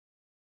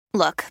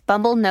Look,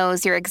 Bumble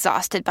knows you're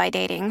exhausted by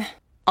dating.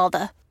 All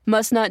the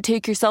must not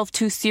take yourself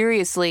too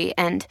seriously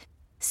and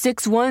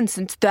 6'1"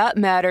 since that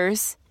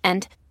matters.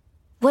 And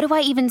what do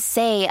I even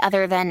say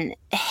other than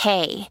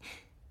hey?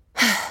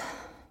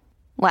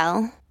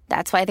 Well,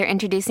 that's why they're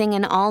introducing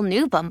an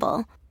all-new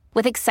Bumble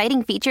with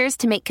exciting features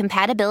to make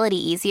compatibility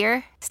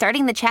easier,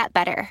 starting the chat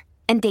better,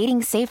 and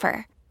dating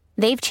safer.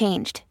 They've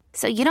changed,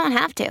 so you don't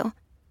have to.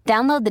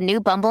 Download the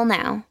new Bumble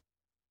now.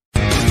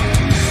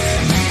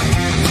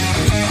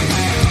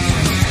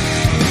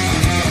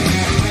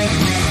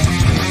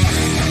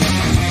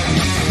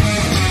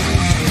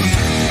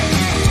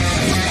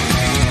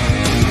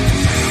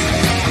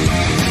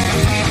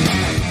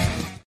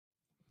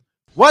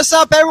 What's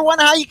up, everyone?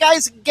 How you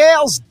guys and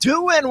gals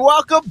doing?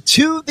 Welcome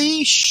to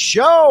the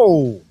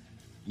show.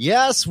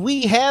 Yes,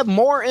 we have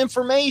more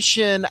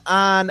information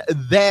on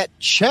that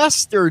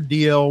Chester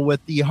deal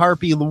with the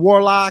HARPY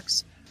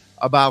Warlocks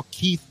about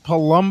Keith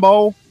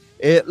Palumbo.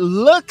 It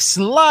looks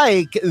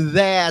like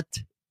that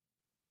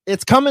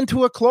it's coming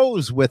to a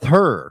close with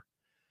her.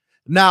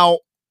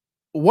 Now,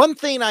 one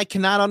thing I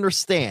cannot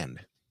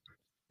understand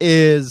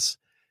is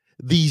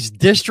these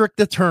district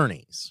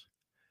attorneys.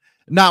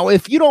 Now,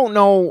 if you don't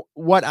know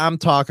what I'm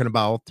talking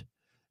about,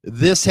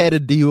 this had to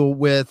deal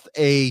with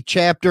a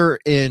chapter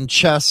in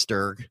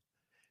Chester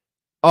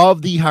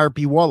of the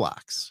HARPY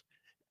Warlocks.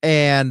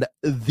 And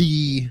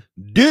the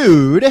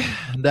dude,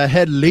 the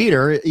head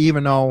leader,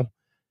 even though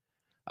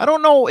I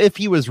don't know if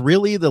he was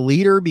really the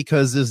leader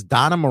because this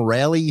Donna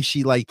Morelli,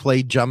 she like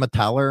played Gemma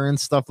Teller and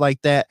stuff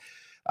like that.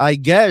 I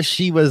guess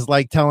she was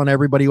like telling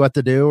everybody what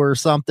to do or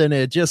something.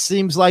 It just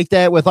seems like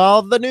that with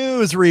all the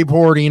news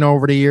reporting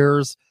over the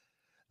years.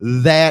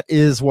 That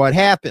is what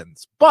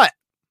happens. But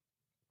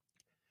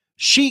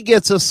she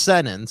gets a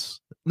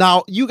sentence.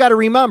 Now, you got to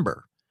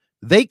remember,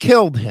 they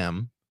killed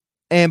him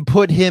and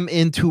put him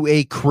into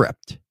a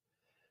crypt.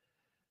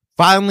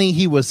 Finally,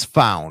 he was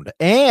found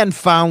and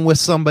found with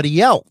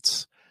somebody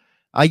else.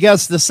 I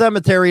guess the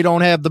cemetery don't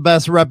have the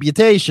best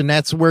reputation.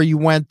 That's where you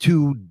went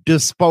to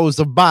dispose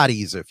of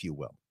bodies, if you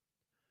will.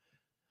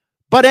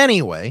 But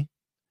anyway,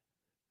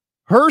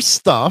 her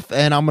stuff,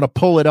 and I'm going to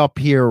pull it up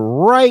here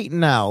right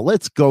now.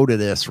 Let's go to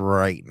this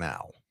right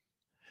now.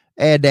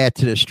 Add that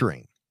to the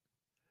stream.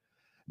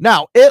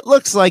 Now, it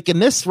looks like, and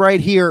this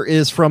right here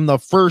is from the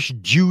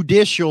 1st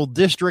Judicial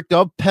District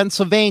of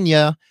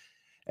Pennsylvania,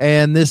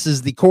 and this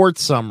is the court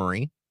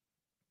summary.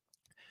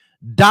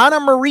 Donna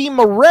Marie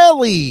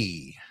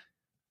Morelli.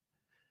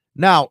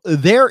 Now,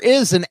 there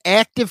is an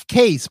active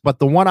case, but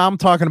the one I'm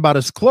talking about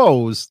is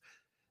closed.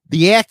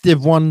 The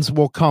active ones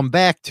will come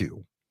back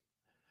to.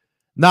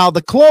 Now,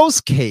 the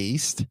closed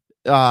case,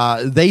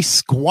 they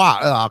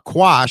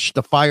quashed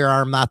the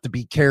firearm not to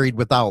be carried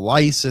without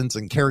license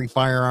and carry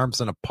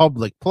firearms in a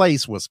public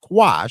place was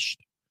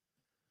quashed.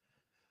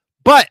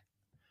 But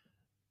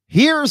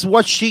here's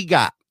what she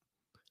got.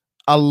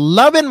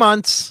 11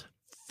 months,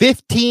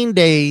 15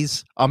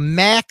 days, a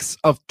max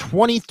of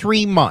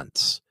 23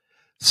 months.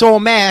 So a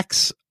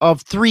max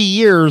of 3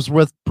 years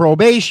with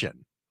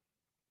probation.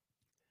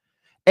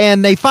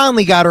 And they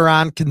finally got her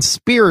on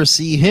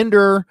conspiracy,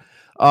 hinder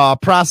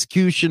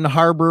prosecution,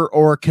 harbor,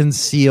 or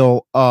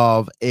conceal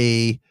of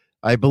I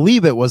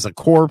believe it was a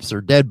corpse or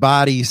dead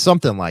body,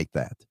 something like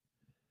that.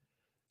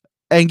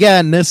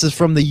 Again, this is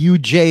from the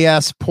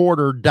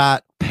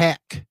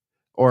ujsporter.pac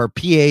or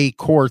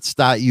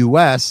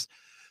pacourts.us.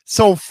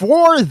 So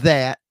for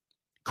that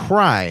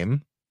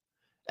crime,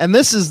 and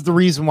this is the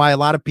reason why a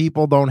lot of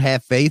people don't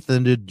have faith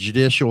in the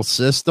judicial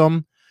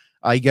system.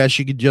 I guess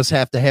you could just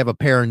have to have a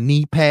pair of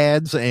knee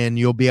pads and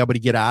you'll be able to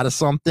get out of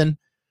something.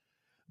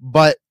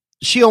 But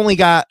she only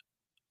got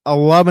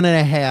 11 and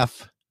a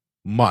half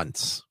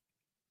months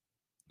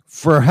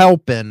for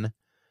helping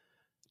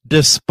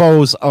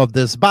dispose of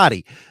this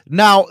body.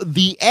 Now,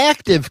 the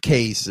active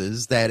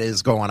cases that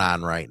is going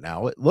on right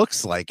now, it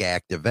looks like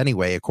active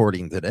anyway,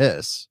 according to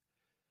this,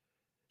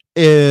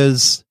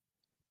 is,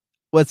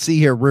 let's see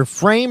here,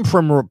 refrain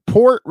from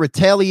report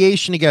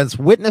retaliation against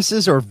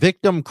witnesses or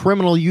victim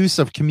criminal use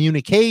of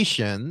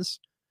communications.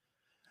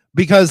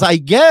 Because I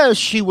guess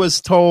she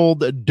was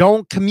told,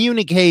 don't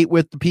communicate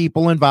with the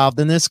people involved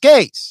in this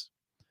case.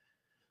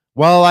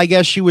 Well, I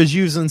guess she was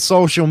using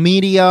social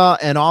media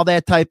and all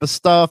that type of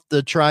stuff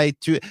to try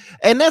to,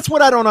 and that's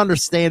what I don't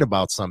understand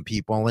about some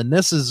people. And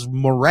this is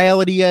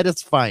morality at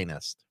its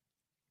finest.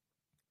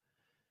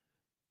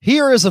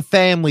 Here is a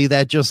family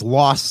that just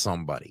lost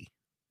somebody.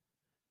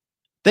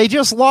 They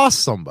just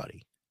lost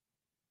somebody.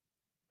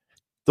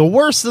 The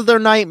worst of their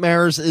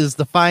nightmares is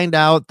to find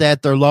out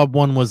that their loved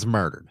one was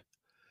murdered.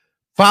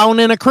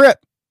 Found in a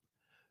crypt.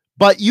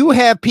 But you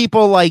have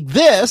people like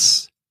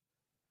this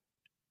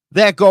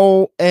that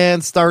go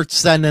and start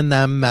sending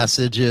them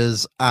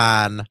messages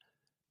on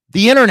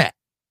the internet,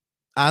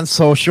 on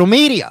social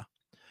media,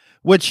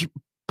 which,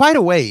 by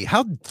the way,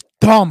 how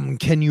dumb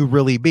can you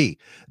really be?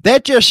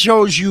 That just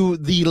shows you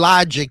the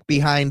logic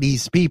behind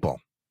these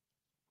people.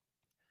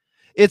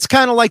 It's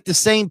kind of like the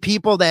same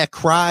people that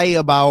cry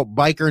about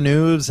biker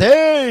news.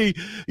 Hey,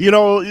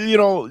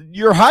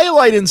 you're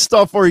highlighting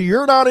stuff or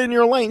you're not in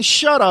your lane.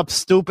 Shut up,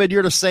 stupid.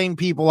 You're the same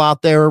people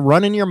out there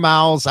running your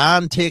mouths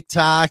on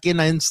TikTok and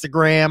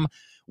Instagram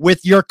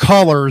with your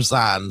colors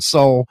on.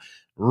 So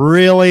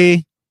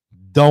really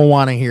don't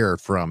want to hear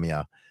it from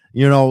you.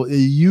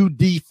 You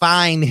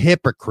define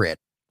hypocrite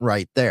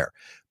right there.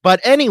 But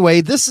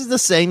anyway, this is the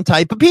same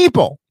type of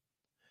people.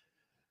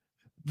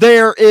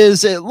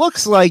 It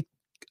looks like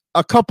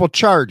a couple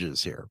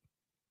charges here.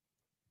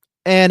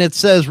 And it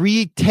says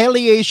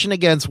retaliation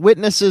against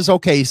witnesses.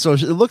 Okay, so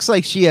it looks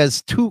like she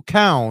has 2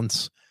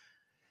 counts.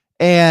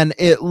 And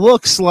it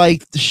looks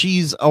like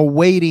she's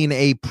awaiting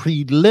a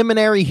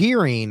preliminary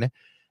hearing.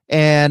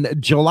 And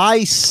July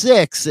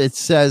 6th, it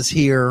says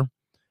here,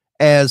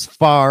 as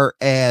far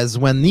as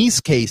when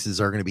these cases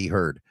are going to be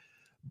heard.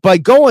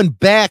 But going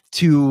back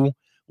to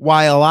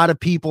why a lot of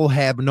people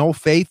have no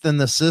faith in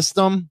the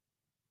system,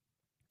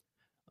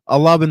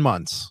 11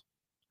 months.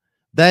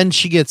 Then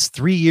she gets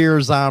 3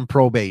 years on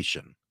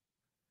probation.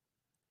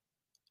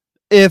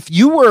 If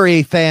you were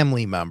a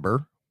family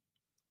member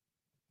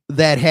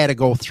that had to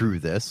go through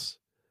this,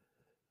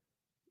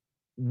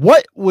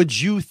 what would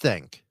you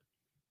think?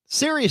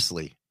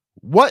 Seriously,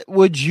 what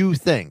would you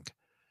think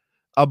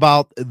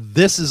about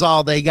this is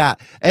all they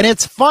got? And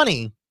it's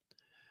funny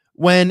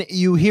when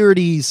you hear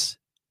these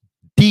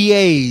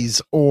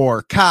DAs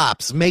or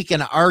cops make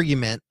an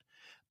argument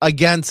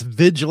against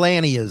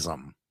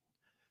vigilantism.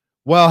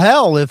 Well,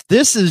 hell, if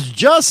this is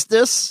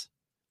justice,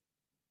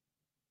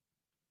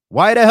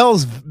 why the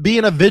hell's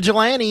being a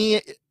vigilante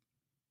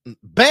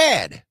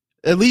bad?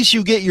 At least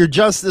you get your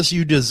justice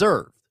you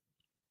deserve.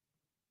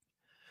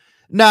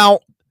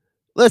 Now,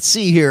 let's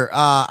see here.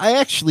 I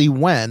actually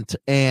went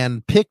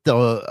and picked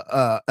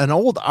an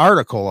old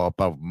article up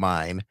of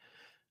mine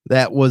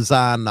that was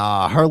on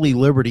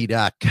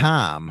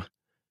harleyliberty.com.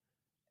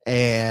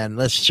 And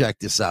let's check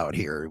this out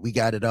here. We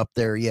got it up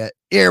there yet?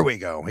 Here we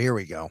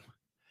go.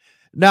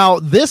 Now,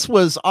 this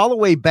was all the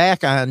way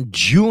back on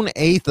June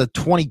 8th of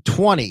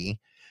 2020.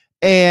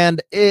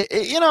 And,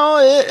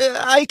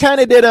 I kind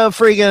of did a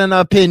friggin'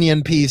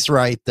 opinion piece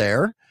right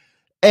there.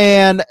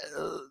 And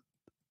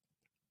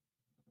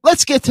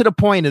let's get to the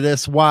point of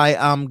this, why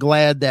I'm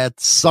glad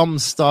that some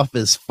stuff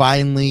is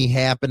finally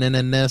happening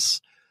in this.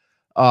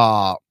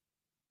 Why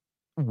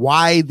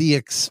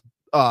the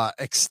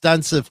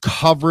extensive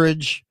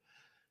coverage.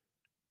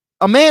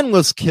 A man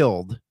was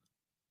killed.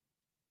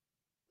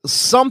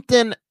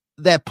 Something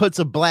that puts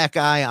a black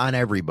eye on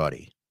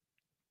everybody.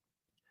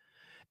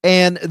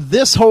 And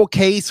this whole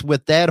case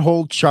with that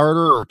whole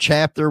charter or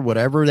chapter,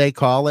 whatever they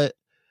call it,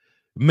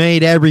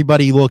 made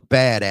everybody look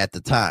bad at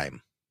the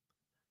time.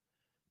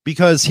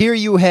 Because here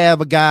you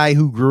have a guy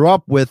who grew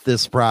up with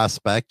this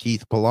prospect,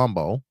 Keith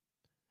Palumbo,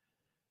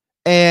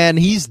 and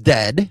he's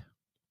dead.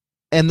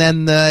 And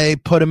then they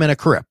put him in a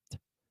crypt.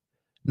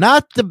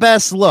 Not the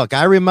best look.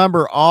 I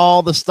remember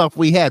all the stuff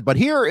we had. But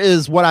here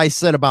is what I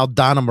said about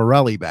Donna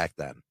Morelli back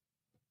then.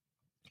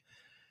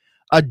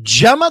 A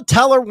Gemma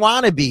Teller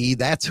wannabe,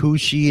 that's who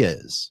she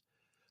is.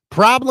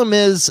 Problem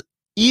is,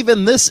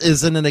 even this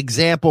isn't an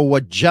example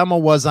what Gemma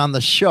was on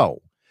the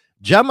show.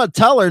 Gemma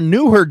Teller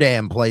knew her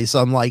damn place,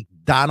 unlike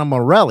Donna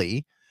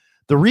Morelli.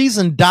 The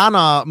reason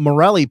Donna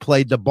Morelli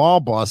played the ball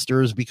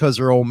buster is because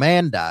her old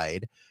man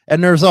died.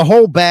 And there's a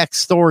whole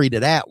backstory to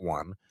that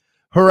one.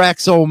 Her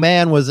ex-old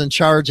man was in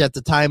charge at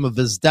the time of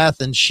his death,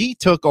 and she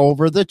took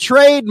over the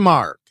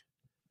trademark.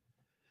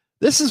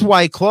 This is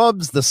why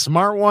clubs, the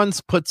smart ones,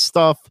 put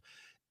stuff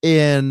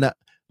in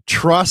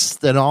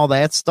trust and all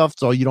that stuff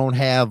so you don't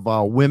have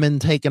women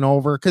taking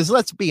over. Because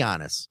let's be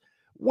honest,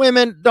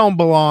 women don't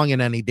belong in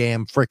any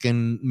damn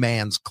freaking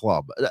man's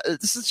club.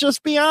 Let's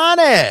just be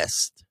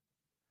honest.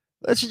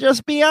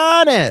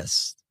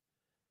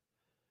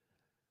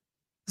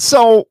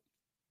 So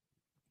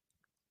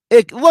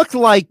it looked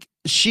like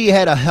she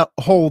had a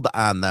hold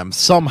on them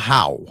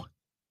somehow.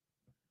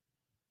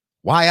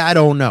 Why? I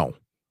don't know.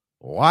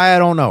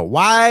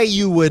 Why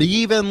you would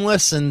even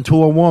listen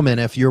to a woman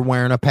if you're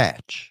wearing a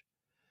patch.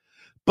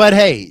 But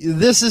hey,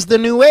 this is the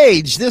new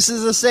age. This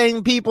is the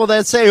same people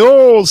that say,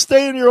 oh,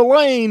 stay in your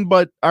lane,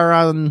 but are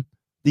on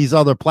these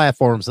other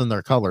platforms in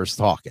their colors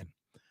talking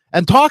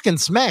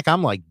smack.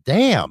 I'm like,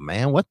 damn,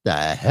 man, what the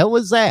hell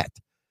is that?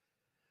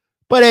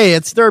 But hey,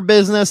 it's their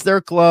business,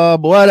 their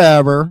club,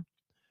 whatever.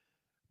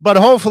 But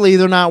hopefully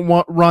they're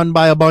not run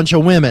by a bunch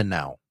of women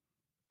now.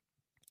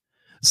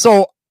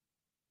 So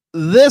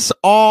this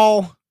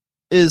all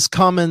is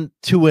coming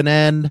to an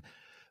end,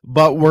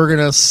 but we're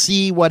going to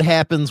see what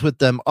happens with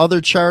them other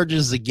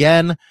charges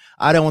again.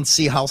 I don't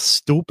see how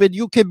stupid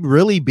you could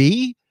really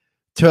be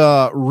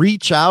to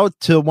reach out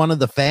to one of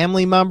the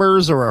family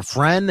members or a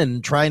friend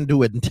and trying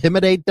to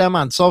intimidate them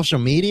on social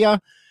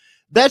media.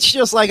 That's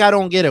just like, I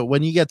don't get it.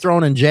 When you get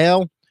thrown in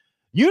jail,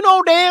 you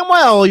know damn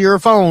well your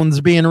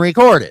phone's being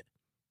recorded.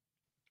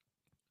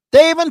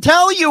 They even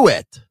tell you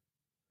it,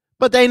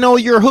 but they know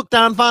you're hooked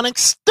on phonics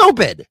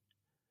stupid.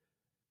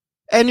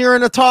 And you're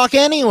in a talk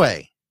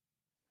anyway.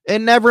 It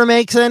never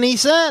makes any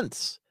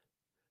sense.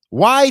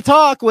 Why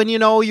talk when you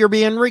know you're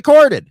being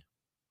recorded?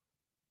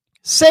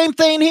 Same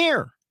thing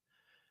here.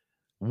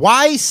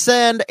 Why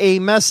send a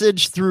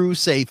message through,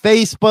 say,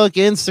 Facebook,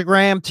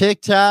 Instagram,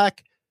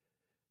 TikTok?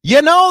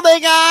 You know they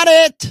got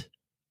it.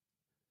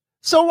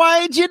 So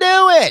why'd you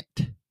do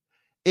it?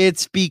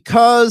 It's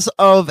because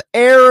of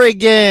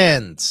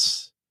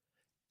arrogance.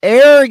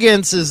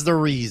 Arrogance is the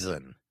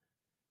reason.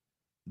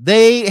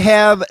 They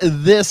have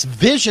this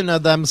vision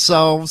of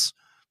themselves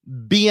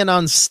being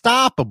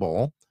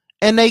unstoppable,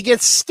 and they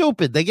get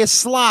stupid. They get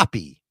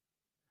sloppy.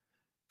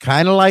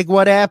 Kind of like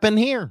what happened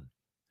here.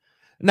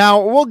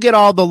 Now, we'll get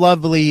all the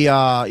lovely,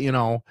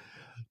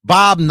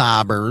 Bob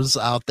knobbers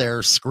out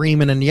there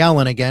screaming and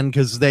yelling again,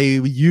 because they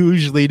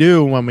usually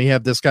do when we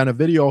have this kind of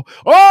video.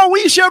 Oh,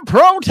 we should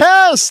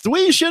protest.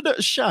 We should.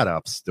 Shut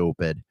up,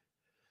 stupid.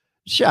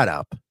 Shut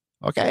up.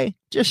 Okay?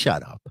 Just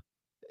shut up.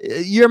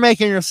 You're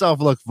making yourself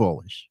look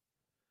foolish.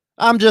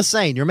 I'm just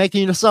saying, you're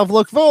making yourself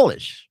look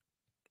foolish.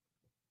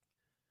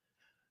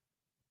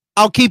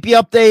 I'll keep you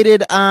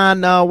updated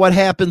on what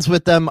happens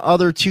with them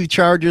other two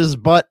charges,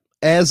 but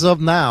as of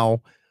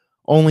now,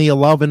 only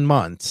 11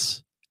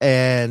 months,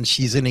 and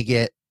she's going to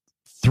get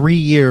 3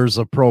 years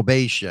of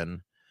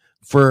probation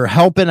for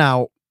helping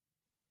out,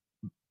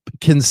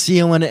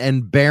 concealing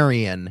and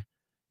burying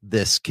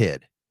this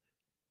kid.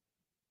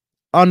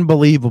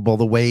 Unbelievable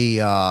the way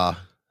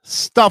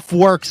stuff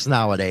works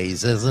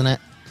nowadays, isn't it?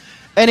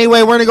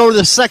 Anyway, we're going to go to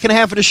the second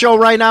half of the show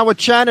right now with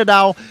China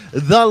Doll.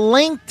 The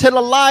link to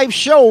the live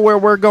show where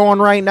we're going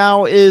right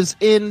now is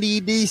in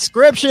the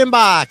description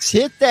box.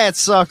 Hit that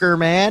sucker,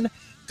 man.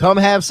 Come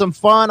have some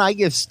fun. I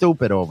get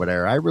stupid over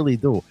there. I really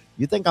do.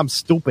 You think I'm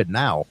stupid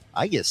now?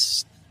 I get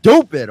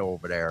stupid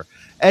over there.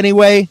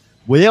 Anyway,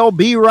 we'll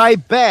be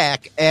right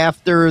back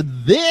after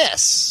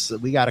this.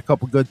 We got a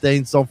couple good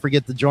things. Don't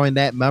forget to join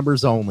that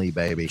members only,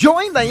 baby.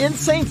 Join the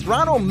Insane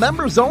Throttle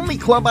members only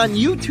club on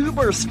YouTube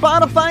or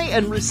Spotify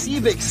and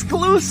receive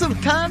exclusive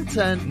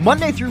content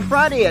Monday through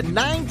Friday at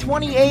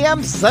 9:20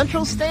 a.m.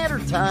 Central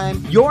Standard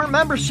Time. Your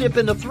membership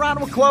in the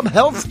Throttle Club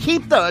helps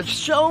keep the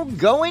show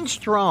going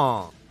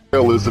strong.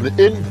 Is an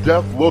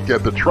in-depth look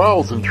at the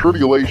trials and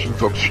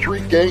tribulations of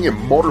street gang and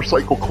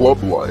motorcycle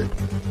club life.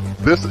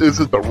 This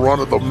isn't the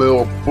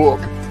run-of-the-mill book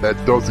that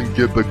doesn't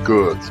give the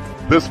goods.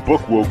 This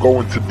book will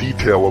go into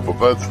detail of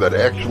events that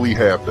actually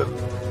happened.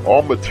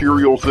 All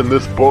materials in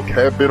this book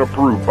have been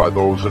approved by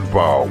those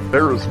involved.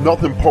 There is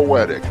nothing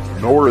poetic,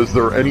 nor is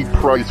there any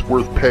price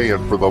worth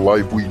paying for the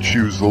life we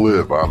choose to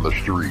live on the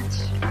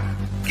streets.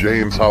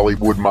 James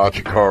Hollywood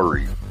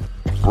Machikari,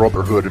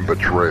 Brotherhood and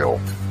Betrayal.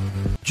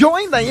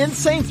 Join the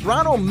Insane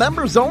Throttle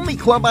members only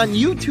club on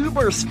YouTube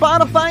or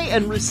Spotify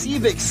and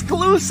receive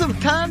exclusive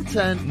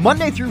content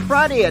Monday through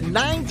Friday at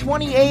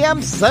 9:20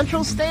 a.m.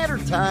 Central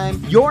Standard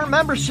Time. Your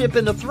membership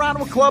in the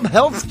Throttle Club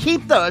helps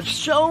keep the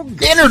show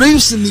going.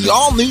 Introducing the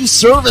all-new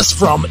service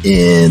from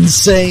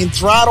Insane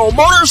Throttle,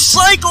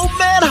 Motorcycle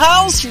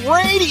Madhouse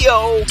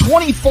Radio.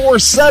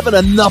 24/7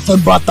 and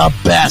nothing but the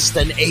best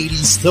in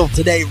 80s till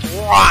today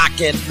rock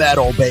and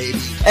metal, baby.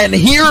 And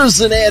here's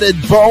an added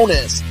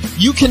bonus.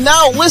 You can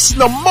now listen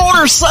to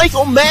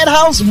Motorcycle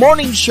Madhouse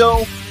Morning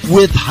Show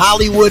with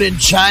Hollywood and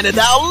China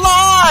Doll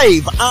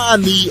live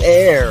on the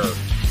air.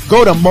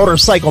 Go to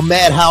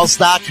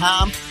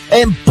motorcyclemadhouse.com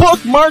and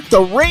bookmark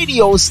the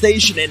radio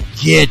station and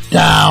get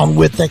down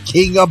with the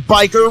king of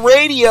biker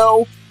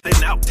radio.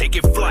 Then out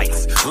taking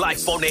flights.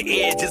 Life on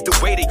the edge is the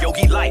way that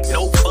Yogi like.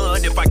 No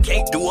fun if I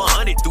can't do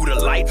 100 through the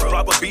light.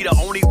 Probably the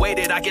only way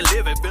that I can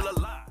live and feel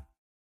alive.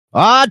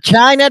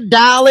 China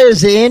Doll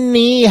is in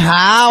the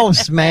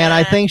house, man.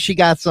 I think she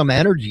got some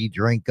energy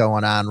drink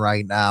going on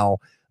right now.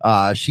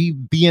 She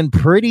being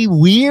pretty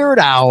weird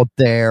out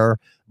there,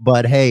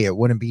 but hey, it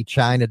wouldn't be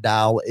China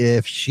Doll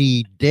if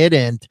she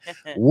didn't.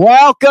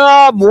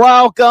 Welcome.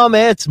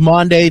 It's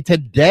Monday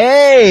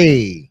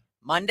today.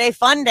 Monday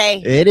fun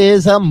day. It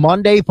is a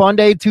Monday fun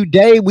day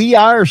today. We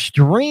are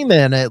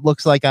streaming, it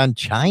looks like, on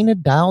China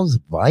Doll's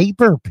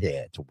Viper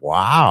Pit.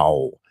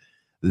 Wow.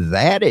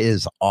 That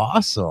is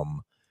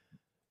awesome.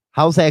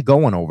 How's that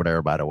going over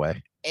there, by the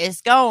way? It's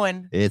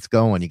going.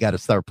 You got to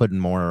start putting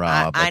more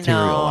material I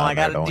know. on I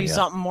got there, to do you?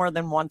 something more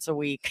than once a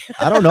week.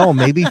 I don't know.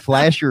 Maybe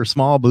flash your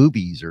small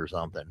boobies or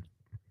something.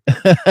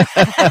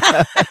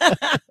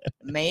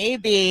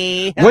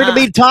 Maybe. We're going to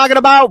be talking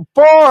about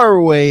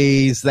 4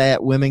 ways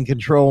that women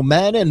control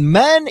men. And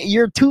men,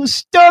 you're too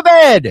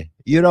stupid.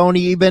 You don't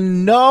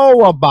even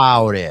know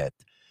about it.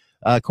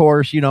 Of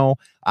course,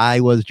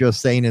 I was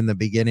just saying in the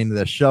beginning of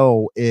the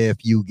show,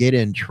 if you get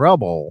in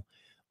trouble,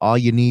 all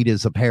you need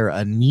is a pair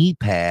of knee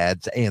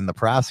pads and the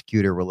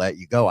prosecutor will let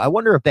you go. I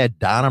wonder if that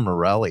Donna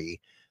Morelli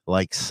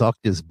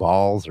sucked his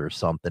balls or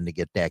something to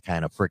get that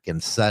kind of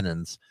freaking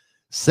sentence.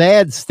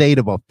 Sad state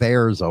of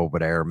affairs over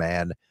there,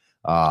 man.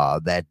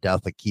 That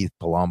death of Keith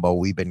Palumbo,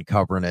 we've been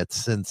covering it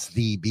since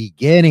the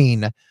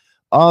beginning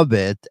of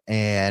it.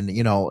 And,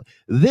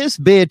 this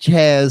bitch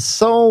has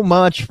so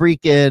much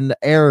freaking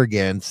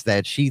arrogance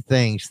that she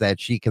thinks that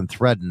she can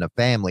threaten a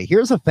family.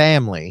 Here's a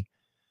family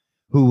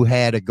who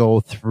had to go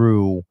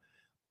through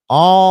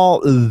all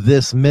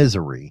this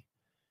misery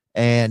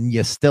and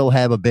you still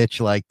have a bitch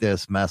like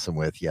this messing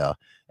with you,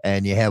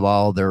 and you have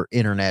all their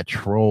internet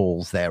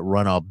trolls that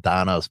run up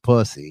Donna's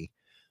pussy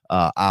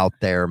out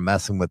there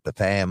messing with the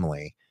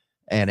family,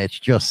 and it's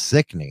just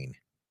sickening.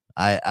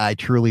 I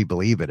truly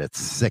believe it. It's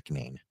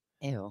sickening.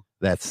 Ew.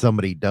 That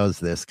somebody does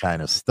this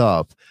kind of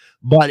stuff.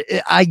 But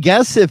I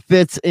guess it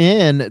fits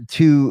in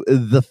to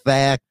the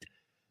fact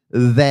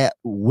that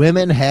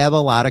women have a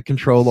lot of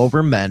control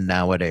over men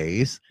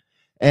nowadays.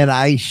 And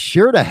I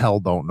sure to hell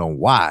don't know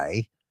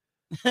why.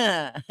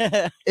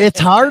 It's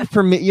hard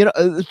for me,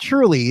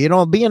 truly,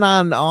 being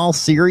on all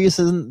serious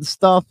and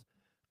stuff.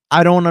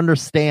 I don't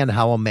understand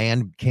how a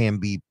man can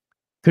be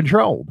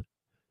controlled.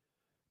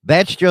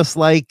 That's just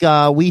like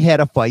we had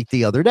a fight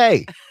the other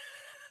day.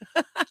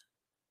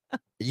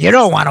 You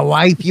don't want a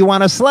wife, you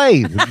want a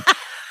slave.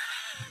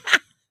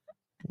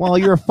 Well,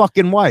 you're a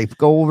fucking wife.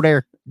 Go over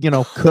there,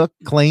 cook,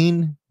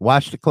 clean,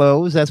 wash the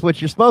clothes. That's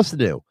what you're supposed to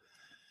do.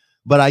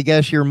 But I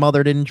guess your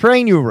mother didn't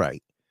train you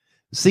right.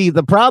 See,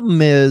 the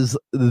problem is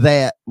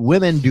that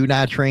women do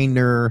not train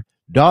their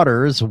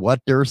daughters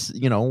what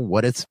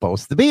what it's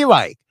supposed to be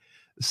like.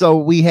 So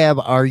we have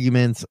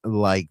arguments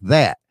like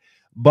that.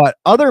 But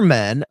other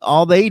men,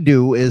 all they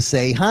do is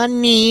say,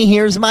 honey,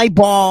 here's my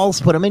balls,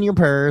 put them in your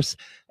purse.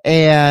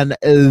 And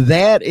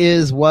that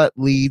is what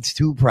leads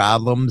to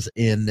problems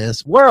in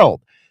this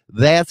world.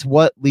 That's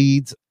what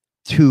leads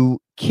to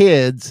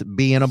kids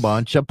being a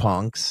bunch of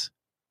punks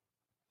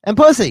and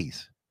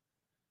pussies.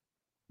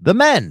 The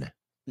men.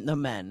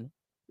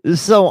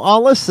 So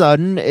all of a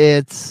sudden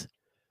it's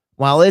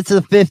a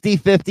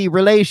 50-50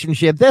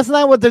 relationship. That's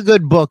not what the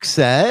good book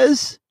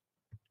says.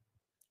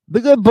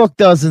 The good book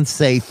doesn't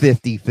say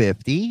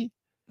 50-50.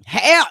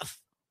 Half.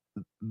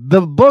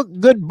 The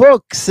good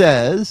book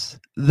says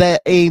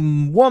that a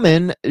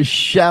woman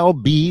shall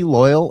be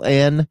loyal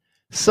and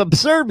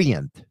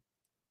subservient.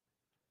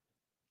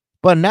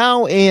 But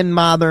now in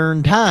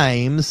modern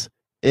times,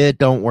 it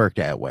don't work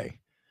that way.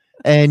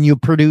 And you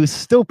produce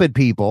stupid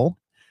people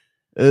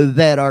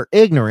that are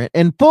ignorant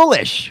and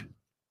foolish.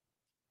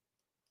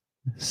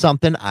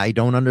 Something I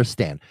don't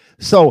understand.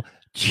 So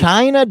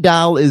China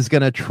Doll is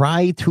going to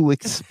try to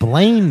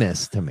explain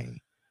this to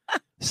me,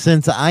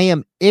 since I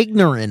am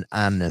ignorant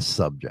on this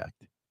subject.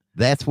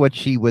 That's what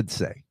she would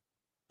say.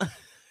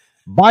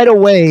 By the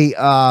way,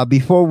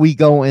 before we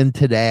go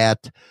into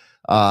that,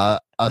 a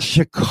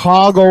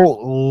Chicago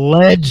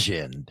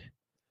legend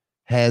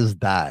has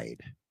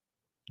died.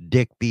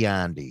 Dick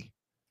Biondi.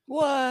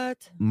 What?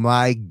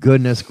 My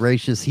goodness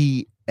gracious.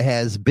 He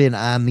has been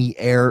on the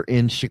air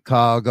in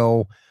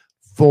Chicago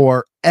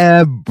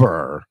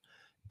forever.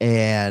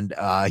 And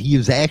he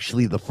was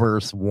actually the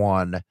first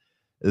one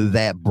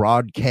that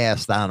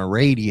broadcast on a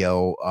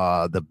radio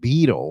the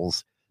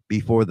Beatles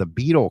before the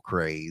Beatle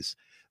craze.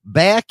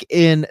 Back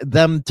in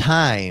them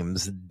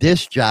times,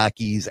 disc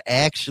jockeys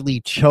actually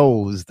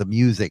chose the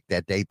music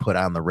that they put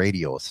on the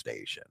radio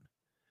station.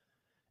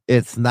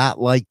 It's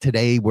not like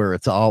today where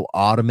it's all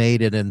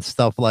automated and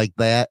stuff like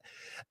that.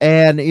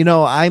 And,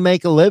 I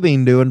make a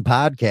living doing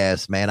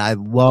podcasts, man. I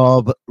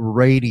love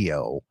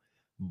radio,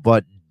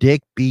 but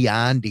Dick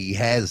Biondi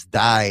has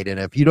died. And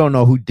if you don't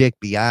know who Dick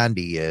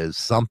Biondi is,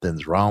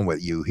 something's wrong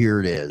with you.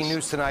 Here it is.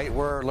 News tonight,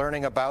 we're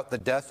learning about the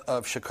death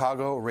of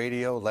Chicago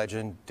radio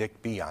legend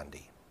Dick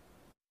Biondi.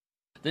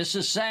 This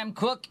is Sam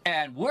Cooke,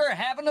 and we're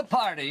having a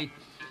party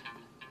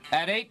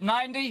at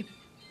 890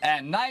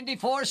 and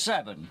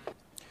 94.7.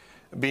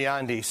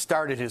 Biondi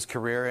started his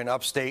career in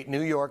upstate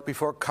New York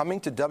before coming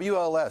to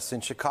WLS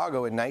in Chicago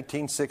in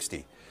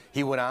 1960.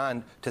 He went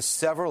on to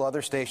several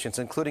other stations,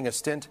 including a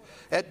stint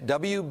at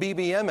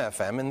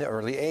WBBM-FM in the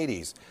early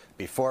 80s,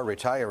 before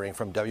retiring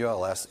from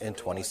WLS in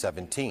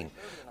 2017.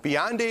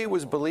 Biondi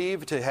was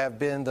believed to have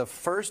been the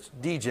first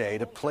DJ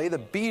to play the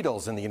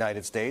Beatles in the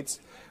United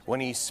States when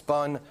he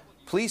spun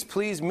Please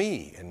Please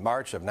Me in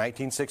March of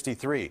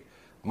 1963,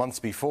 months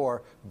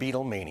before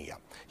Beatlemania.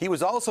 He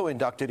was also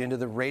inducted into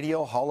the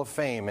Radio Hall of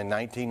Fame in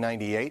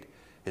 1998.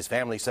 His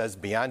family says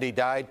Biondi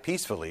died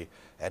peacefully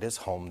at his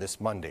home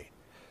this Monday.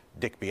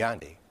 Dick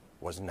Biondi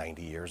was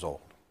 90 years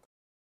old.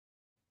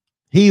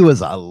 He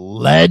was a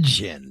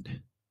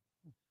legend.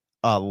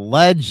 A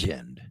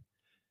legend.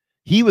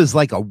 He was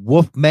like a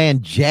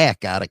Wolfman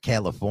Jack out of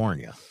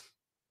California.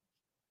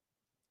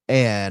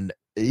 And,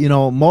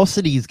 most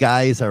of these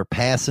guys are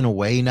passing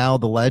away now,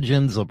 the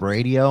legends of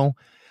radio,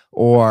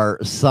 or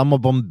some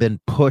of them been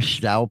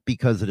pushed out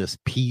because of this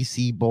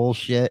PC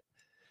bullshit.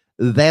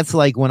 That's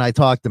like when I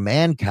talked to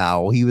Man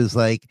Cow, he was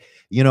like,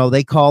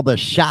 they called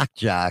us shock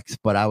jocks,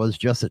 but I was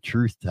just a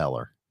truth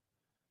teller.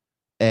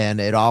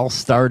 And it all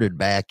started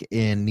back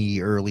in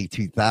the early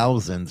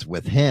 2000s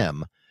with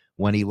him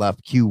when he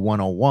left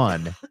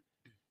Q101.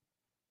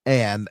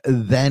 And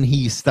then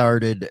he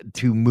started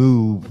to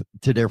move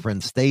to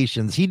different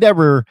stations. He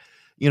never,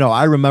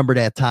 I remember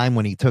that time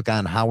when he took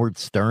on Howard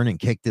Stern and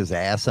kicked his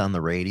ass on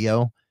the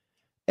radio.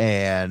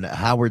 And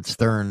Howard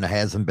Stern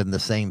hasn't been the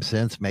same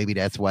since. Maybe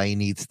that's why he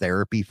needs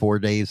therapy 4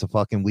 days a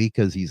fucking week,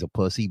 because he's a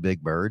pussy,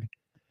 Big Bird.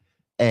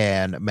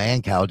 And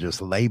Mancow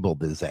just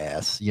labeled his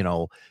ass. You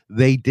know,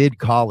 they did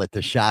call it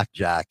the shock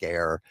jock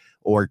air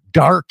or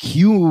dark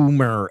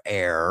humor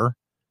air,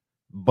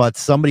 but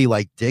somebody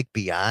like Dick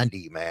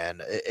Biondi,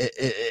 man,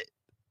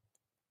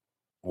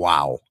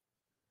 wow.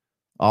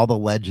 All the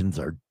legends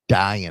are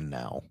dying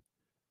now.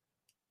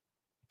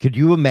 Could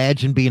you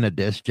imagine being a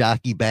disc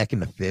jockey back in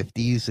the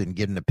 50s and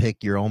getting to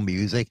pick your own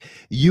music?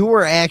 You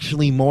were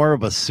actually more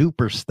of a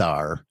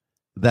superstar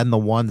than the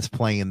ones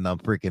playing the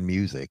freaking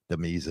music, the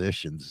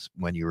musicians,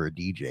 when you were a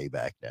DJ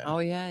back then. Oh,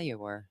 yeah, you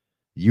were.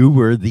 You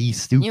were the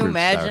superstar. Can you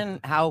imagine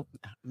how,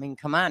 I mean,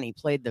 come on, he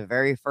played the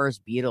very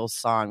first Beatles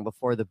song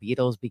before the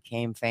Beatles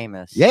became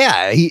famous.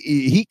 Yeah,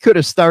 he could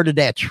have started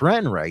that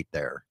trend right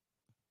there.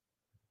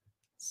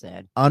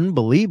 Sad.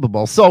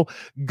 Unbelievable. So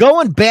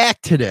going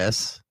back to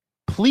this,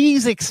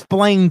 please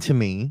explain to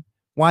me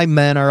why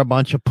men are a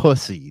bunch of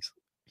pussies.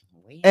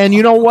 And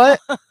you know what?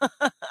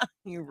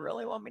 You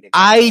really want me to go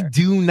I there?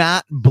 do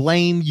not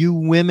blame you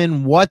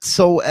women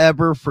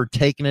whatsoever for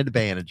taking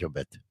advantage of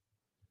it.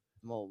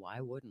 Well, why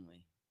wouldn't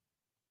we?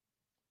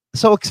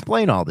 So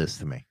explain all this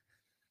to me.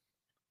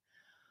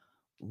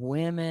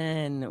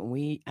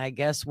 Women, I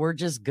guess we're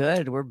just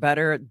good. We're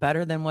better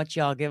than what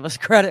y'all give us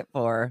credit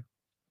for.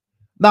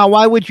 Now,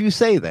 why would you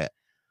say that?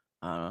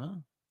 I don't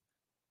know.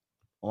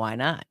 Why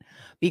not?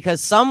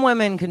 Because some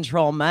women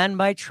control men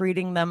by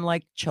treating them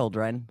like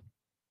children.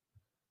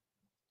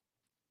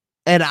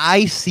 And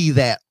I see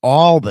that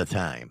all the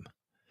time.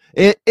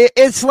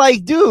 It's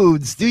like,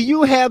 dudes, do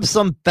you have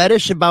some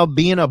fetish about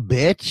being a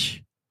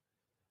bitch?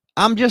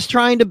 I'm just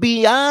trying to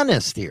be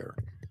honest here.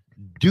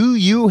 Do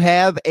you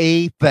have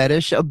a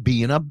fetish of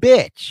being a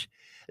bitch?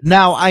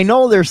 Now, I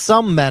know there's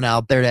some men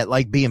out there that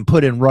like being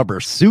put in rubber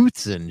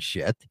suits and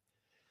shit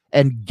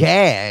and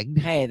gagged.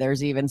 Hey,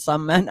 there's even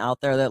some men out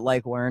there that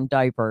like wearing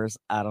diapers.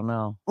 I don't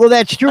know. Well,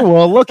 that's true.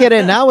 Well, look at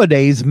it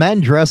nowadays.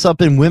 Men dress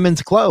up in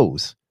women's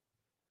clothes.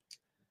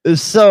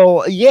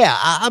 So, yeah,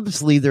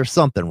 obviously there's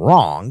something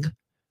wrong.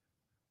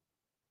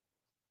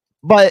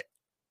 But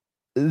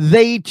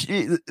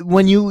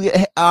when you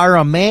are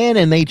a man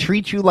and they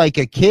treat you like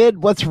a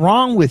kid, what's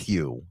wrong with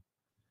you?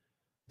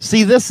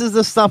 See, this is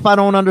the stuff I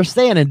don't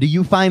understand. And do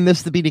you find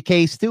this to be the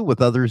case too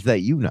with others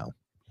that you know?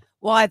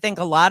 Well, I think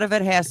a lot of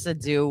it has to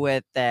do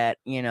with that,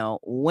 you know,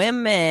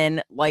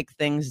 women like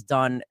things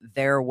done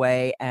their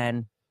way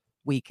and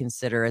we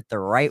consider it the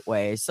right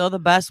way. So the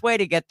best way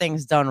to get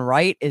things done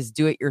right is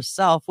do it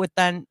yourself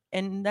and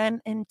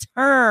then in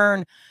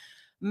turn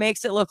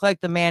makes it look like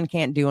the man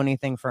can't do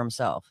anything for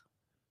himself.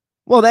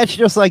 Well, that's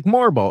just like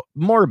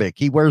Morbic.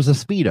 He wears a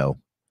Speedo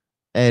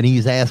and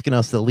he's asking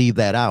us to leave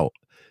that out.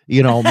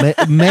 You know,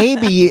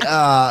 maybe,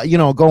 you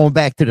know, going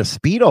back to the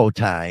Speedo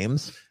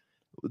times,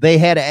 they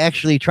had to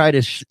actually try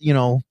to,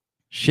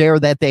 share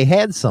that they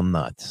had some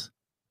nuts.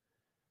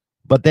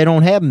 But they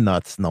don't have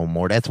nuts no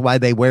more. That's why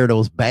they wear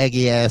those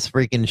baggy ass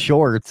freaking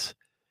shorts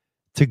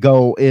to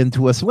go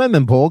into a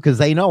swimming pool because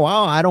they know,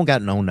 oh, I don't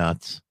got no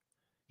nuts.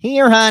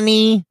 Here,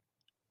 honey.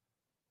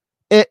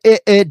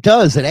 It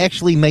does. It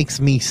actually makes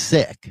me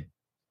sick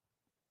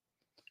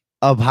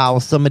of how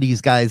some of these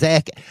guys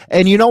act.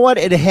 And you know what?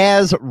 It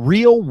has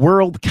real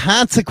world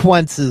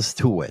consequences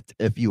to it,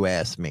 if you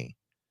ask me.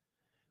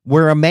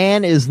 Where a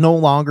man is no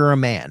longer a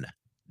man.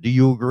 Do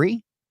you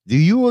agree? Do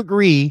you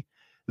agree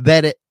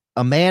that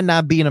a man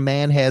not being a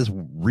man has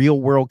real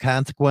world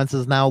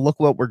consequences now? Look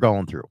what we're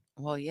going through.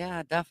 Well,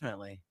 yeah,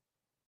 definitely.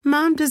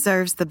 Mom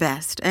deserves the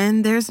best,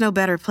 and there's no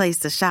better place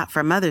to shop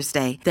for Mother's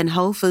Day than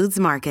Whole Foods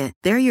Market.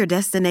 They're your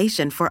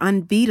destination for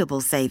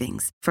unbeatable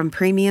savings, from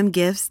premium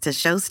gifts to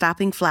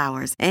show-stopping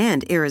flowers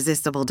and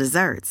irresistible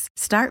desserts.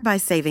 Start by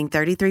saving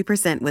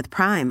 33% with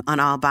Prime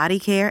on all body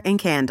care and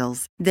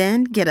candles.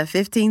 Then get a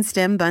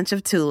 15-stem bunch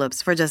of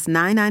tulips for just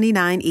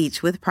 $9.99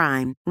 each with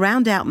Prime.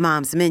 Round out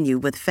Mom's menu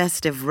with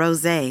festive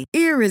rosé,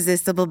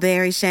 irresistible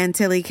berry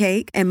chantilly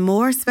cake, and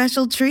more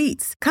special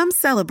treats. Come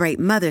celebrate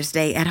Mother's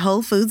Day at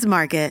Whole Foods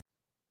Market.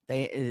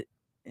 I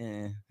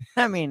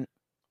mean,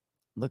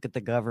 look at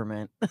the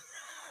government.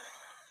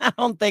 I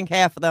don't think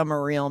half of them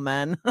are real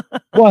men.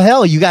 Well,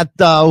 hell, you got,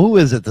 who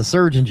is it? The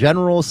Surgeon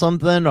General or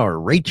something, or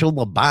Rachel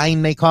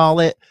Levine, they call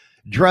it,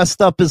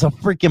 dressed up as a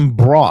freaking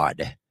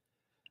broad.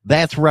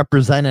 That's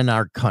representing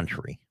our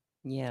country.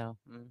 Yeah.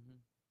 Mm-hmm.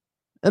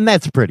 And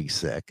that's pretty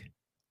sick.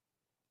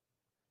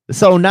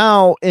 So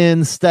now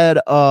instead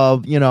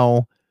of,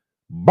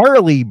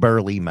 burly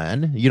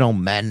men,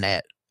 men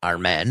that are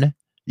men,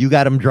 you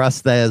got them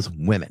dressed as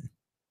women.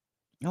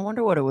 I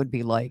wonder what it would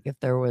be like if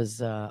there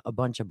was a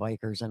bunch of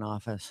bikers in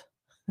office.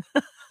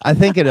 I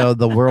think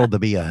the world to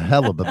be a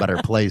hell of a better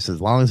place as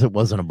long as it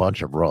wasn't a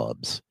bunch of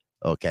rubs.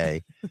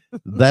 Okay,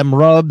 them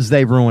rubs,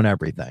 they ruin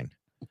everything.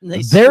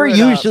 They're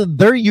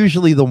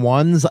usually the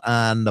ones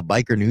on the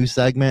biker news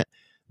segment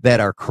that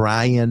are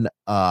crying,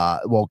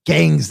 well,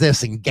 gangs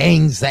this and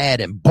gangs that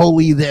and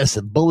bully this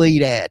and bully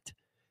that.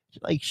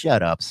 Like,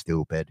 shut up,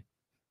 stupid.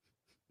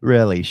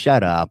 Really,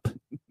 shut up.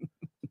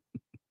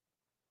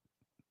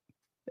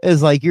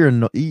 It's like you're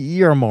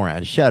a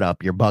moron. Shut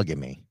up. You're bugging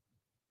me.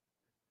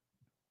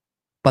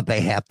 but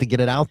they have to get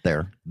it out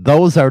there.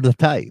 Those are the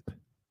type.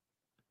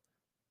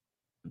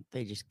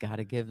 They just got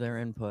to give their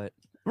input.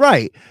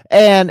 Right.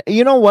 And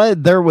you know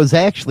what? There was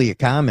actually a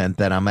comment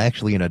that I'm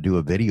actually going to do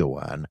a video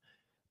on.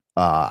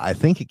 I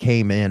think it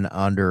came in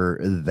under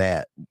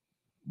that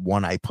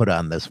one I put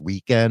on this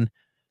weekend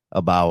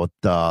about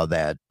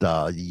that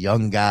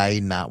young guy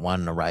not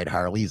wanting to ride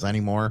Harleys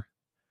anymore.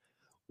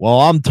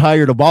 Well, I'm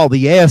tired of all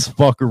the ass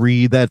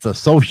fuckery that's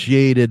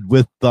associated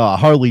with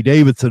Harley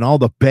Davidson, all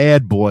the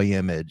bad boy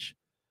image.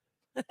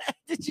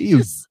 Did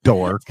you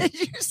dork. Did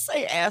you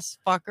say ass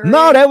fucker?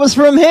 No, that was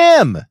from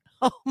him.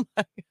 Oh my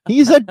God.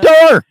 He's a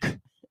dork.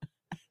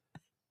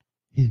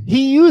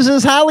 He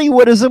uses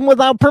Hollywoodism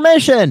without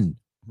permission.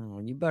 Oh,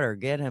 you better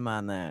get him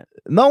on that.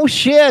 No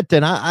shit.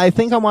 And I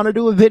think I want to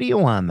do a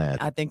video on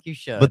that. I think you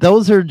should. But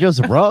those are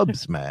just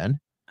rubs, man.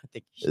 I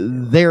think you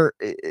should. They're,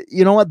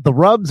 you know what? The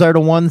rubs are the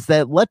ones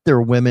that let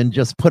their women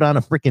just put on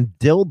a freaking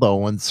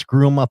dildo and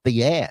screw them up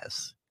the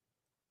ass.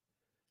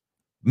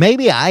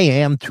 Maybe I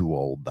am too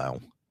old, though.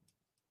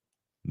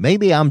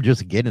 Maybe I'm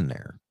just getting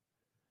there.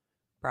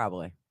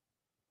 Probably.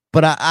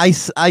 But I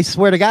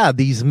swear to God,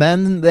 these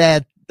men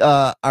that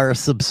are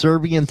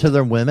subservient to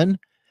their women,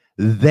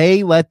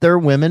 they let their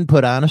women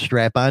put on a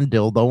strap-on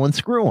dildo and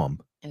screw them.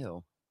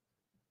 Ew.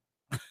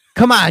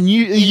 Come on,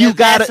 you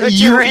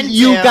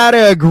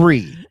gotta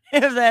agree.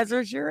 If that's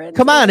what you're into.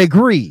 Come on,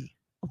 agree.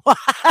 Why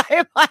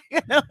am I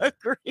gonna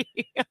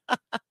agree?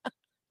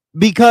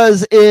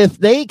 Because if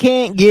they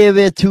can't give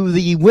it to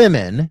the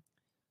women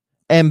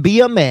and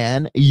be a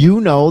man, you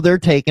know they're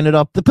taking it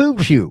up the poop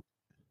chute.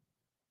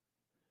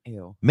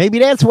 Ew. Maybe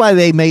that's why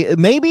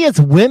maybe it's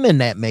women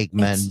that make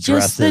men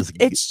dresses.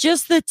 It's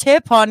just the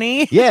tip,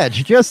 honey. Yeah, it's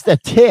just a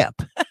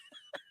tip.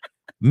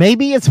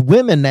 Maybe it's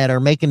women that are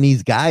making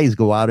these guys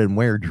go out and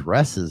wear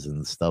dresses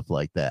and stuff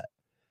like that.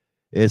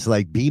 It's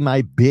like, be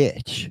my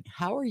bitch.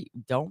 How are you?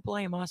 Don't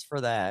blame us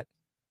for that.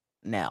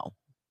 No.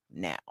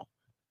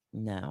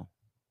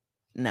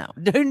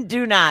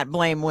 Do not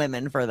blame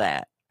women for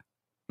that.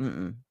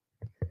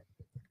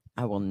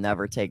 I will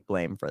never take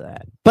blame for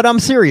that. But I'm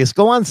serious.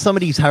 Go on some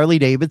of these Harley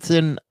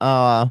Davidson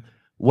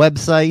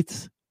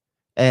websites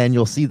and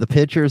you'll see the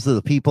pictures of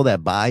the people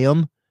that buy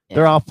them. Yeah.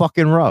 They're all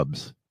fucking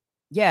rubs.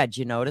 Yeah. Did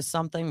you notice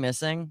something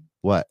missing?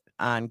 What?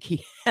 On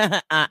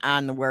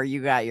where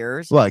you got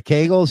yours? What,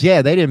 Kegels?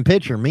 Yeah, they didn't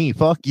picture me.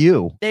 Fuck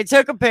you. They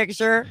took a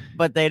picture,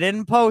 but they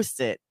didn't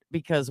post it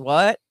because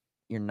what?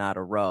 You're not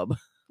a rub.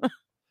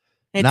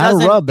 It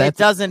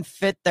doesn't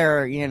fit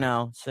their,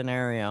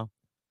 scenario.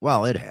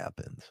 Well, it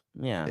happens.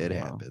 Yeah. It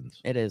happens.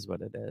 It is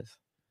what it is.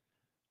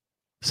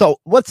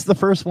 So what's the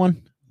first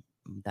one?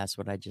 That's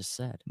what I just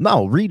said.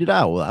 No, read it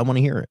out. I want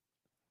to hear it.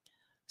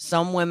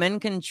 Some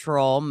women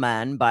control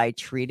men by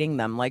treating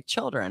them like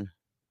children.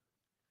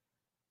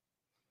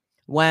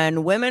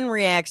 When women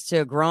reacts to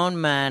a grown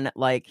man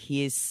like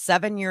he's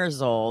 7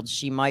 years old,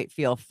 she might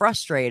feel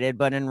frustrated,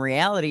 but in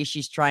reality,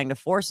 she's trying to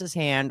force his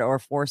hand or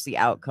force the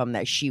outcome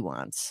that she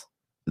wants.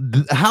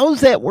 How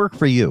does that work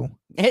for you?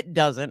 It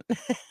doesn't.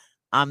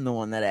 I'm the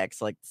one that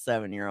acts like the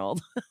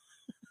 7-year-old.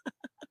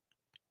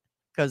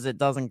 Because it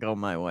doesn't go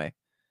my way.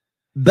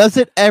 Does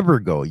it ever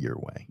go your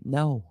way?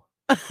 No.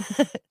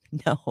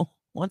 No.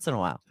 Once in a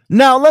while.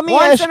 Now, let me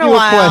ask you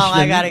a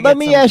question. Let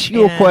me ask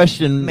you a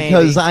question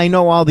because I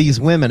know all these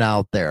women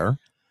out there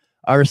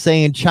are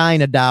saying,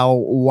 China Dow,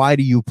 why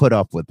do you put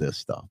up with this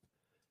stuff?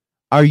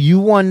 Are you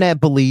one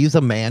that believes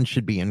a man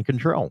should be in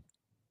control?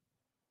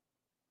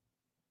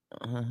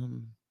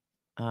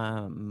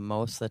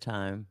 Most of the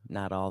time,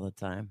 not all the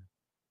time.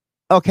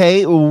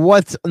 Okay,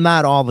 what's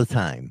not all the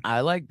time? I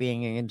like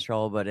being in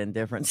control, but in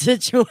different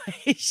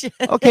situations.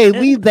 Okay,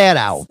 leave that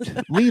out.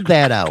 Leave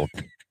that out.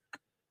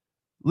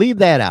 Leave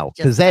that out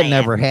because that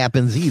never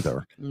happens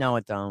either. No,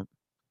 it don't.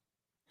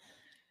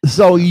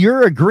 So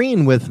you're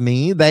agreeing with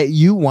me that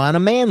you want a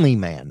manly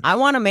man. I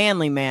want a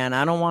manly man.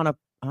 I don't want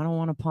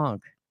a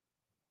punk.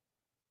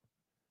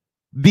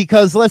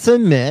 Because let's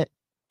admit,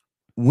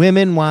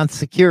 women want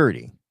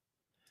security.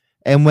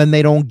 And when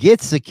they don't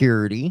get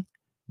security,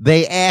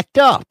 they act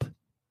up.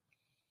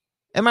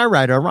 Am I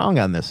right or wrong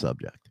on this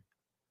subject?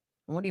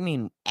 What do you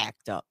mean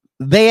act up?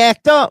 They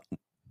act up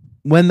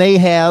when they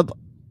have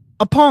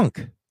a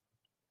punk.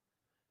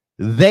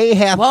 They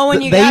have. Well,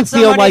 when you got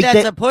somebody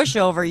that's a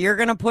pushover, you're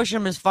going to push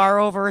them as far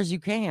over as you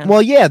can.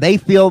 Well, yeah, they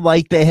feel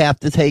like they have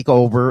to take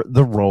over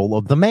the role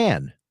of the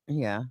man.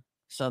 Yeah.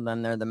 So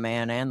then they're the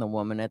man and the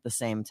woman at the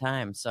same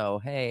time. So,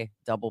 hey,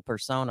 double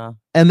persona.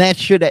 And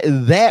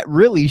that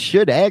really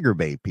should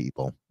aggravate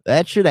people.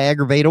 That should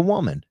aggravate a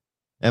woman.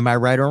 Am I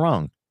right or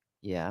wrong?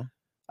 Yeah.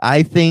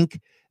 I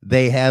think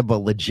they have a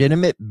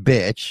legitimate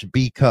bitch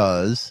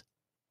because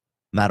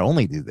not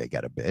only do they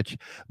got a bitch,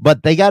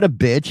 but they got a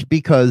bitch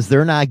because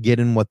they're not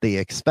getting what they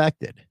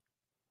expected.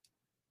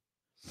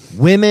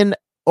 Women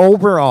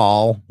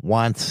overall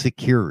want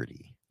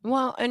security.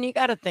 Well, and you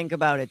got to think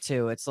about it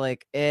too. It's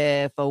like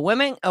if a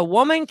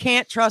woman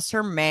can't trust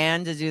her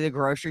man to do the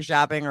grocery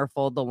shopping or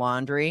fold the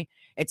laundry,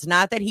 it's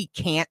not that he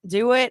can't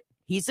do it.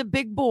 He's a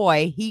big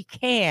boy. He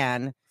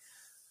can.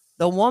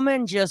 The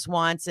woman just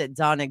wants it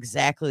done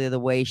exactly the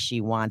way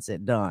she wants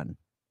it done.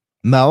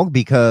 No,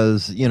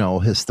 because,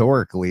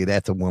 historically,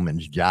 that's a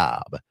woman's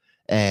job.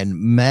 And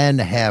men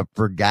have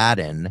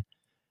forgotten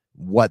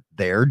what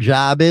their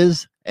job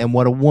is and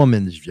what a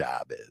woman's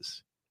job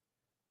is.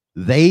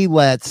 They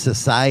let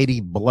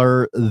society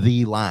blur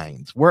the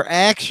lines. We're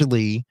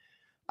actually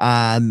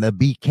on the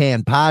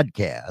BCAN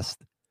podcast.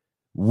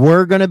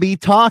 We're going to be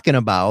talking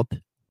about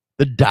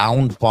the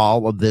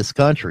downfall of this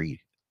country,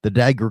 the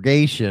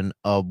degradation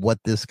of what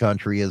this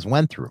country has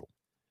went through.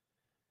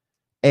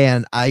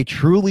 And I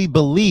truly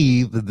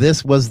believe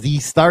this was the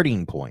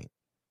starting point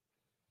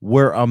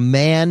where a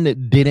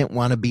man didn't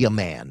want to be a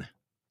man.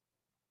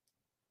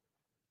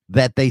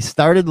 That they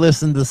started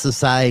listening to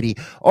society.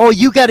 Oh,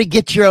 you got to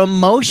get your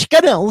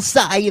emotional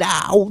side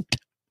out.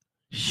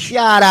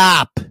 Shut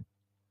up.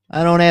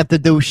 I don't have to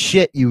do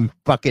shit, you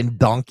fucking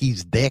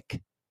donkey's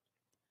dick.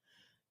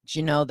 Do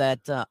you know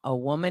that a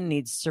woman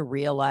needs to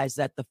realize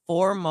that the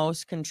 4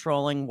 most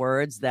controlling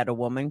words that a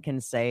woman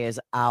can say is,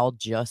 I'll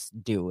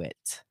just do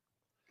it.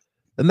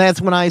 And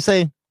that's when I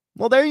say,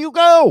 well, there you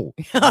go.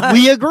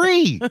 We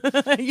agree.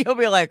 You'll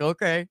be like,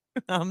 okay,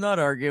 I'm not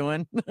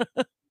arguing.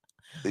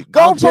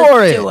 Go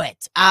for it. Do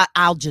it.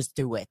 I'll just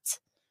do it.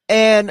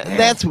 And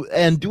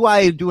do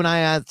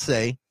I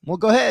say, well,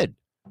 go ahead.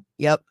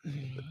 Yep.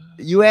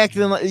 You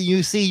acting like,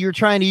 you see, you're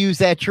trying to use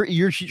that.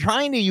 You're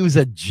trying to use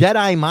a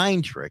Jedi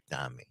mind trick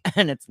on me.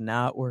 And it's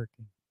not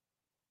working.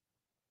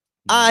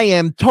 I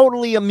am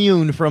totally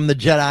immune from the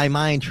Jedi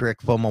mind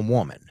trick from a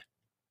woman.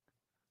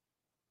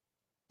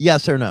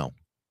 Yes or no?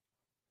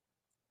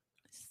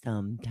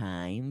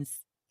 Sometimes.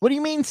 What do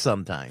you mean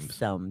sometimes?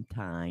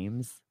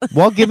 Sometimes.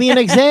 Well, give me an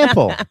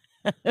example.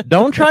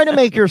 Don't try to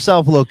make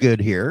yourself look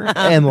good here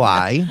and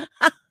lie.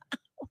 What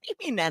do you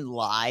mean and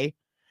lie?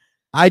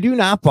 I do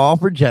not fall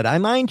for Jedi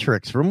mind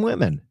tricks from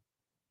women.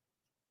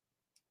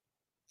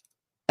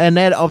 And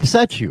that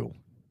upsets you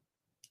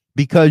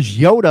because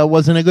Yoda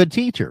wasn't a good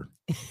teacher.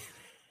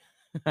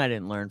 I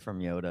didn't learn from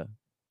Yoda.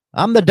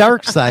 I'm the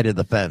dark side of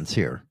the fence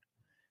here.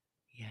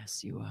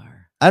 Yes, you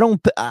are. I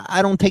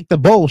don't take the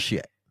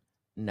bullshit.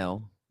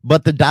 No.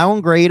 But the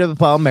downgrade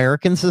of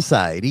American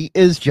society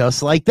is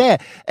just like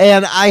that.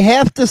 And I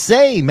have to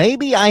say,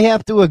 maybe I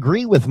have to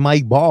agree with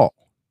Mike Ball.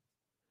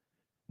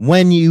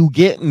 When you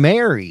get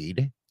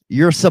married,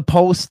 you're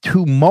supposed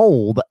to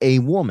mold a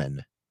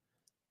woman.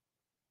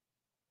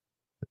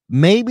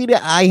 Maybe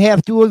I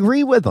have to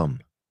agree with him.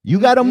 You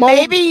got to mold.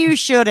 Maybe you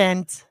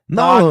shouldn't.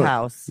 No,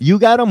 Doghouse. You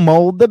got to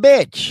mold the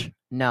bitch.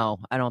 No,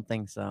 I don't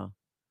think so.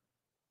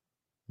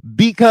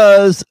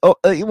 Because,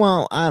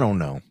 well, I don't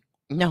know.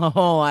 No,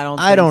 I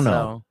don't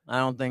know. I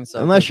don't think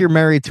so. Unless you're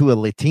married to a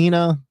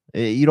Latina,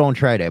 you don't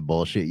try that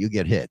bullshit. You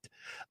get hit.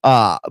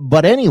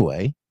 But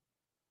anyway,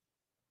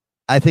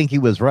 I think he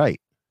was right.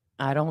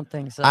 I don't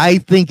think so. I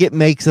think it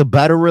makes a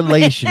better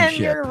relationship. And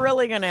you're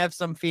really going to have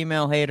some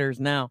female haters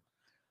now.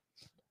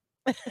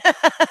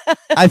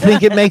 I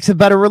think it makes a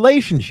better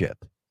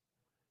relationship.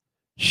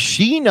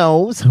 She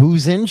knows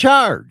who's in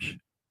charge.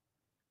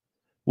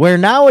 Where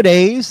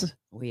nowadays,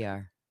 we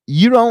are.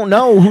 You don't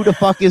know who the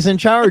fuck is in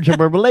charge of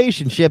a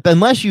relationship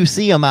unless you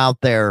see them out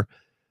there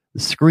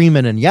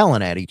screaming and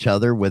yelling at each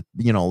other with,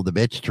 the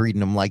bitch treating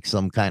them like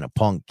some kind of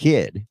punk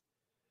kid.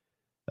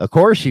 Of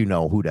course, you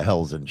know who the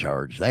hell's in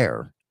charge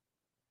there.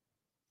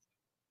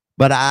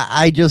 But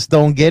I just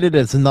don't get it.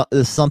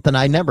 It's something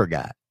I never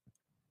got.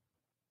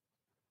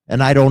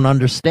 And I don't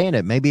understand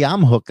it. Maybe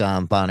I'm hook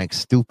on phonics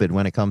stupid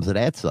when it comes to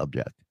that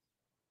subject.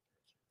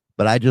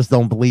 But I just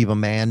don't believe a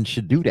man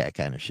should do that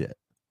kind of shit.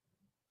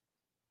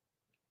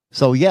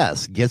 So,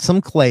 yes, get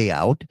some clay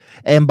out.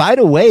 And by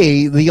the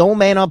way, the old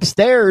man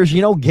upstairs,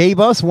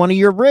 gave us one of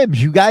your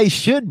ribs. You guys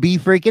should be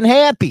freaking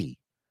happy.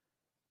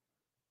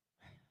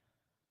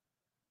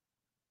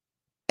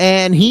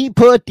 And he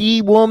put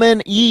the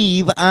woman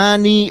Eve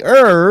on the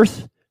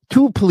earth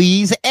to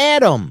please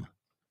Adam.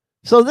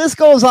 So this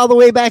goes all the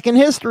way back in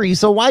history.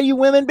 So why you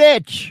women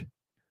bitch?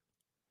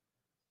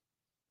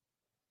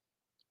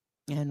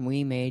 And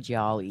we made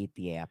y'all eat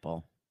the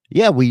apple.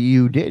 Yeah,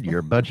 you did. You're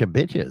a bunch of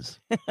bitches.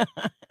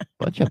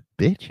 Bunch of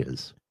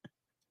bitches.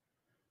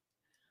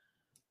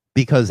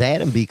 Because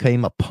Adam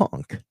became a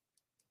punk.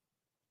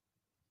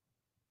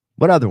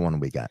 What other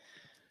one we got?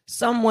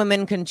 Some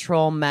women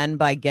control men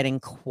by getting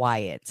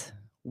quiet.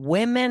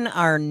 Women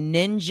are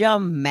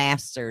ninja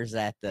masters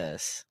at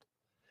this.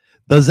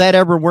 Does that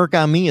ever work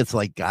on me? It's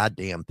like,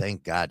 goddamn,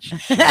 thank God she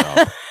shut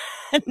up.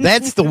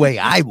 That's the way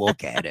I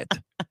look at it.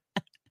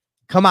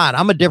 Come on,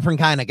 I'm a different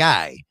kind of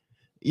guy.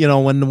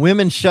 When the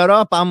women shut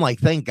up, I'm like,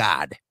 thank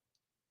God.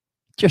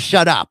 Just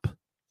shut up.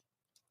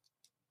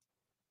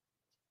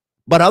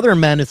 But other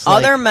men, it's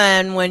other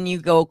men, when you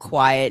go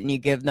quiet and you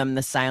give them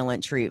the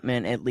silent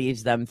treatment, it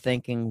leaves them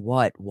thinking,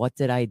 what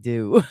did I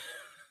do?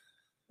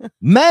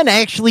 Men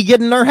actually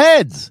get in their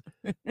heads.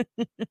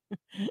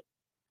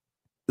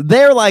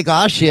 They're like,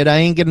 oh shit, I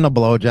ain't getting a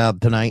blowjob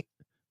tonight.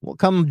 Well,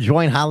 come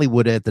join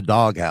Hollywood at the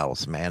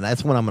Doghouse, man.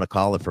 That's what I'm going to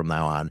call it from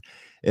now on.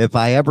 If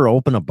I ever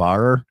open a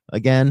bar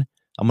again,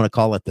 I'm going to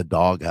call it the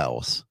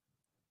Doghouse.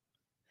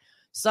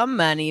 Some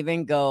men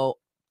even go,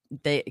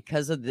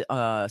 because of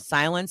the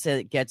silence,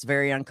 it gets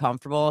very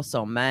uncomfortable.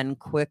 So men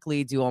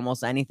quickly do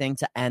almost anything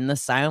to end the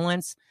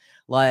silence.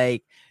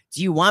 Like,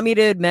 do you want me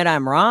to admit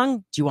I'm wrong?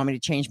 Do you want me to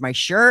change my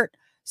shirt?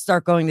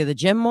 Start going to the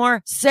gym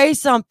more? Say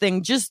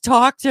something. Just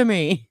talk to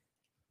me.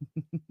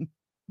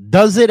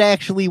 Does it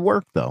actually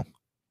work, though?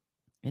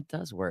 It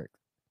does work.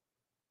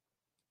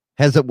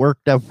 Has it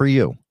worked out for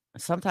you?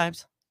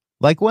 Sometimes.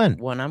 Like when?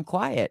 When I'm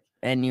quiet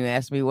and you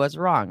ask me what's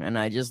wrong and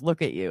I just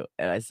look at you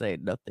and I say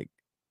nothing.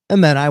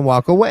 And then I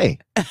walk away.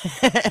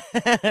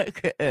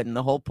 And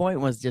the whole point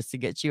was just to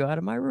get you out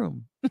of my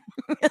room.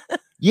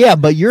 Yeah,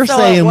 but you're So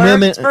saying it worked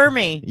women for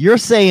me. You're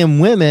saying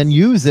women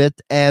use it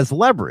as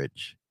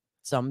leverage.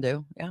 Some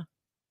do, yeah.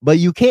 But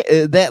you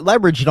can't. That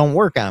leverage don't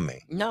work on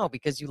me. No,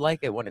 because you like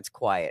it when it's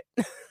quiet.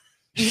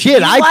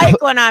 Shit, I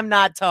like when I'm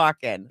not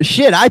talking.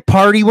 Shit, I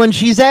party when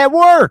she's at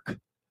work.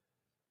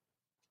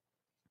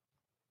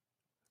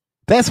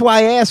 That's why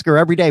I ask her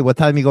every day, what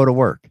time you go to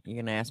work? You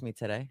gonna ask me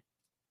today?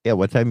 Yeah,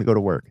 what time you go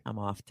to work? I'm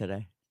off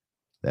today.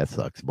 That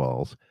sucks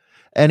balls.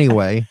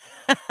 Anyway,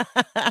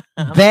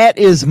 that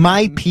is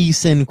my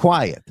peace and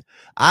quiet.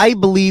 I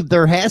believe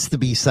there has to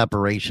be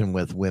separation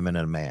with women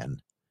and men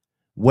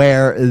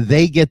where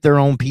they get their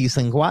own peace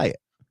and quiet.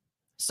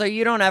 So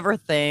you don't ever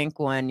think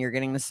when you're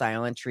getting the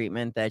silent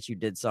treatment that you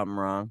did something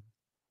wrong?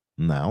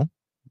 No.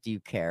 Do you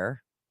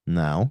care?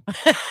 No.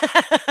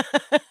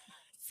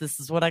 This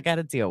is what I got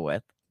to deal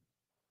with.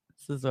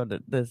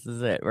 This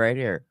is it right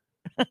here.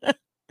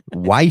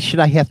 Why should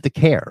I have to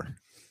care?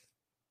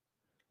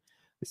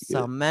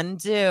 Some men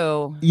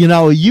do. You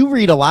know, you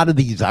read a lot of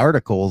these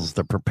articles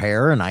to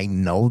prepare, and I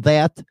know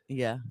that.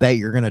 Yeah. That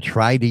you're going to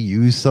try to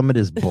use some of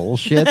this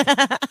bullshit.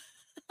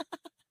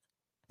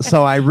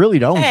 So I really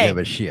don't give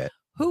a shit.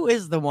 Who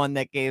is the one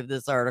that gave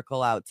this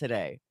article out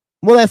today?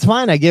 Well, that's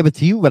fine. I give it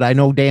to you, but I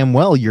know damn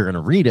well you're going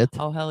to read it.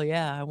 Oh, hell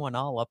yeah. I went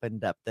all up in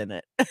depth in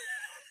it.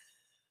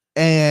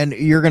 And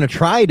you're going to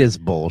try this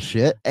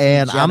bullshit.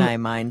 And Jedi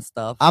mind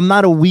stuff. I'm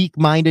not a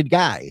weak-minded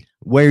guy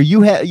where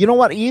you have, you know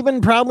what,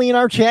 even probably in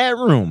our chat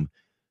room,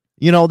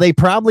 you know, they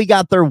probably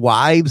got their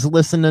wives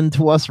listening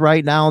to us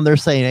right now. And they're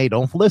saying, hey,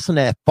 don't listen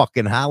to that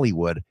fucking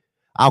Hollywood.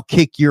 I'll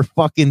kick your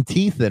fucking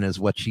teeth in, is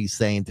what she's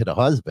saying to the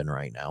husband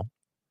right now.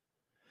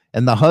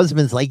 And the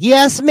husband's like,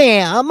 yes,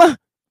 ma'am.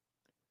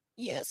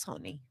 Yes,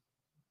 honey.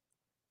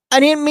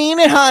 I didn't mean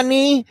it,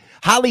 honey.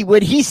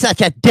 Hollywood, he's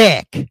such a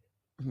dick.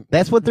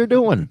 That's what they're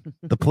doing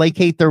to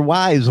placate their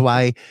wives.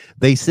 Why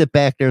they sit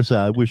back there and say,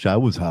 I wish I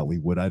was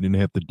Hollywood. I didn't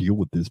have to deal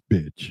with this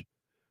bitch.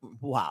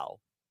 Wow.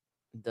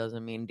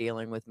 Doesn't mean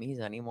dealing with me is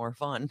any more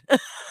fun.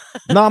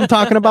 No, I'm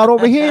talking about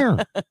over here.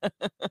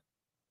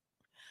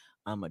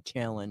 I'm a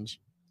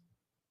challenge.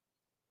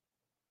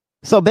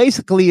 So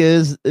basically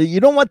you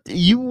know what?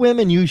 You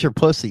women use your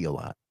pussy a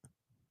lot.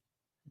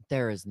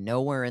 There is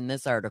nowhere in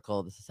this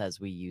article that says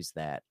we use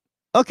that.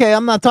 Okay,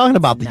 I'm not talking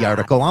about the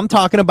article. I'm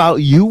talking about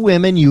you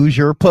women use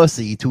your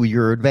pussy to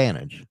your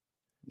advantage.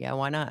 Yeah,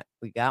 why not?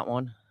 We got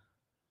one.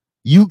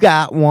 You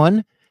got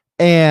one,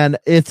 and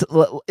it's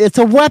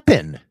a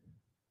weapon.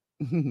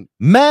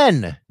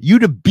 Men, you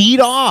to beat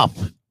off.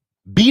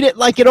 Beat it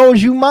like it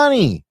owes you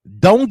money.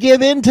 Don't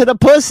give in to the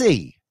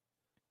pussy.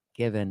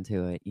 Give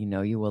into it. You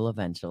know you will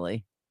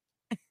eventually.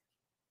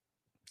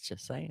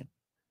 Just saying.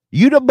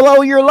 You to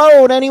blow your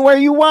load anywhere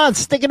you want.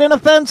 Stick it in a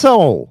fence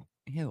hole.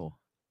 Ew.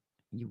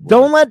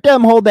 Don't let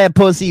them hold that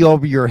pussy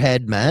over your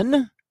head,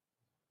 men.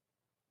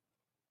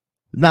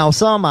 Now,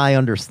 some I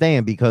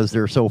understand because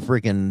they're so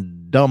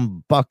freaking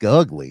dumb buck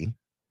ugly.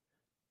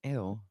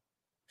 Ew.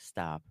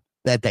 Stop.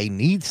 That they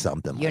need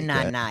something You're like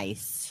not that.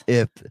 nice.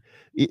 If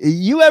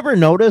you ever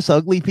notice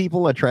ugly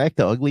people attract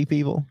to ugly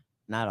people?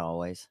 Not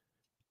always.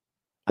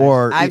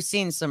 Or I've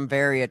seen some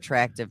very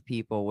attractive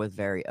people with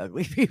very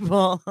ugly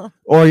people.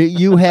 Or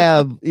you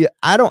have,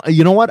 I don't,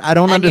 you know what? I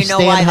don't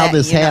understand how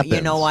this happens.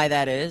 You know why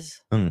that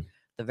is? The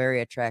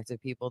very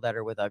attractive people that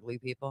are with ugly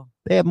people.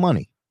 They have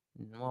money.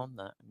 Well,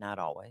 not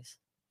always.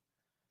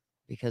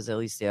 Because at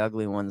least the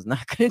ugly one's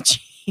not going to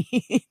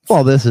cheat.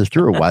 Well, this is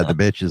true. Why the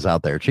bitch is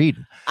out there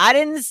cheating? I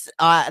didn't.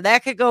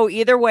 That could go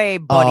either way,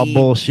 buddy. Oh,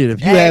 bullshit!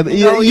 If you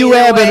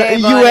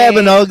have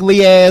an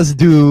ugly ass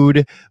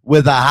dude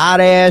with a hot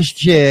ass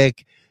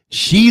chick,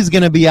 she's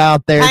gonna be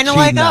out there kind of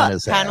cheating like on us.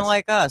 his ass. Kind of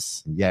like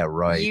us. Yeah,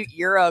 right.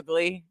 You're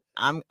ugly.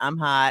 I'm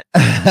hot.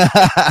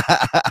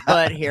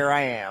 But here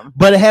I am.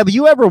 But have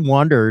you ever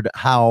wondered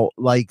how,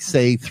 like,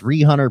 say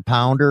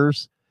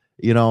 300-pounders?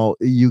 You know,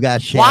 you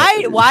got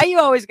why you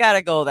always got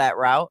to go that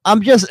route?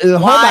 I'm just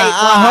hold on.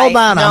 No.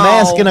 I'm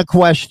asking a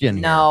question.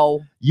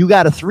 No, you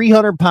got a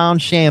 300-pound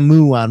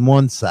Shamu on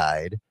one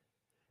side,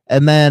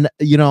 and then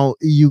you know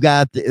you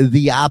got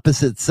the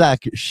opposite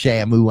sex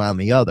Shamu on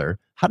the other.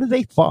 How do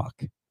they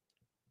fuck?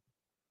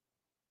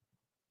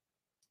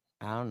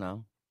 I don't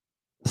know.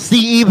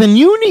 See, even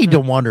you need to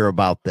wonder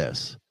about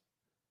this.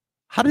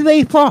 How do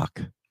they fuck?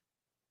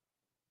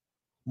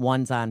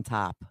 One's on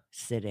top,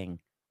 sitting.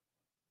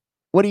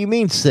 What do you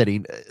mean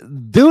sitting?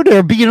 Dude,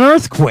 there'd be an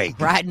earthquake.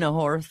 Riding a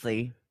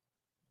horsey.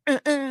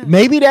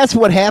 Maybe that's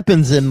what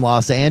happens in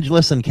Los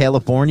Angeles and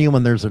California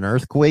when there's an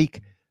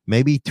earthquake.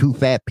 Maybe two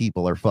fat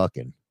people are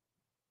fucking.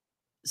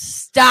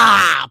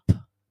 Stop.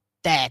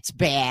 That's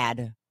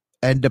bad.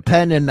 And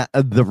depending,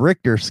 the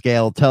Richter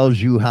scale tells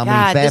you how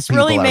many fat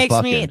people are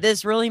fucking.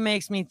 This really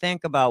makes me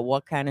think about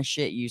what kind of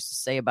shit you used to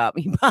say about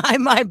me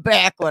behind my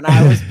back when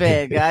I was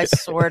big. I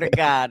swear to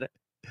God.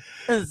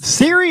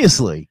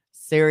 Seriously.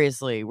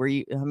 Were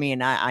you? I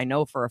mean, I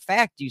know for a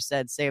fact you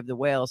said save the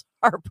whales,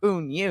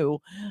 harpoon you.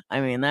 I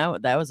mean,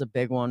 that was a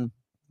big one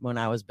when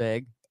I was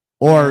big.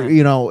 Or,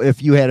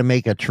 if you had to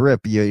make a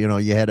trip, you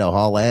had to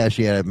haul ass,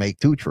 you had to make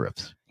 2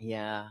 trips.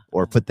 Yeah.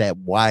 Or put that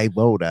wide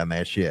load on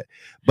that shit.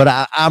 But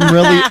I'm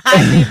really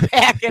I'd be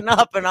packing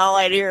up and all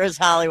I'd hear is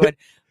Hollywood.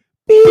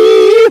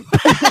 Beep.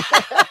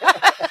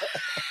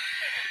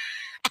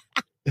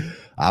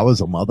 I was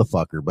a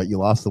motherfucker, but you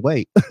lost the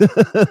weight.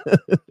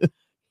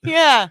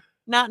 Yeah,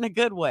 not in a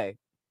good way,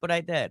 but I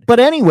did. But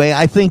anyway,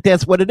 I think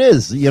that's what it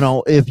is.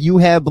 If you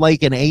have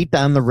like an 8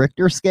 on the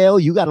Richter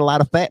scale, you got a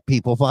lot of fat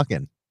people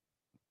fucking.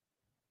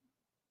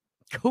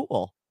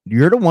 Cool.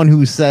 You're the one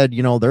who said,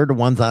 they're the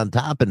ones on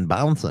top and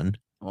bouncing.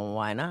 Well,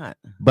 why not?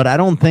 But I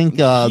don't think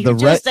you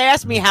just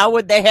asked me how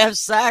would they have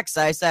sex.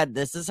 I said,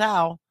 this is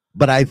how.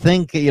 But I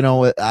think,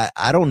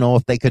 I don't know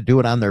if they could do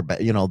it on their,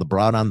 the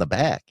broad on the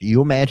back.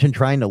 You imagine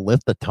trying to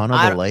lift a ton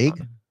of a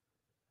leg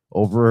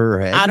over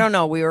her head? I don't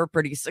know. We were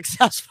pretty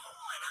successful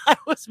when I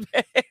was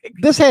big.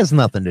 This has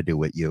nothing to do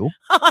with you.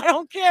 I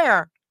don't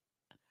care.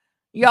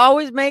 You're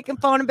always making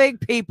fun of big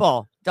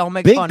people. Don't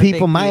make big fun people, of big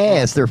people. My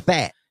ass, they're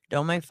fat.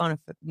 Don't make fun of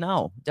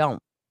No,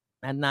 don't.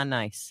 That's not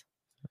nice.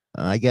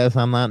 I guess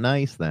I'm not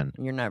nice then.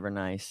 You're never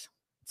nice.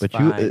 But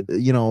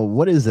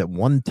what is it?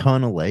 1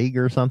 ton a leg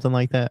or something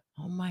like that?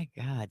 Oh my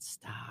God,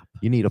 stop.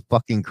 You need a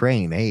fucking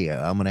crane. Hey,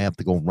 I'm going to have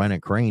to go rent a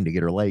crane to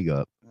get her leg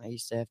up. I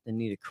used to have to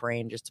need a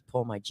crane just to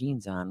pull my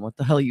jeans on. What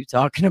the hell are you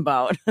talking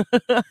about?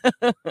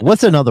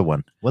 What's another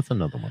one?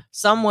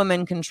 Some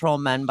women control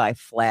men by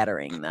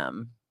flattering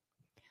them.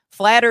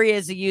 Flattery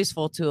is a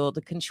useful tool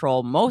to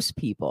control most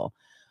people,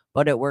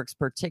 but it works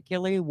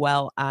particularly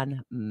well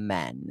on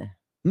men.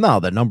 No,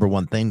 the number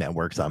one thing that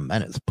works on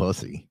men is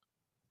pussy.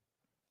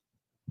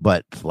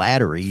 But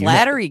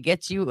flattery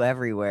gets you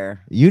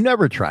everywhere. You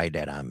never tried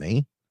that on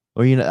me.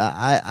 Or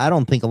I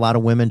don't think a lot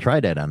of women try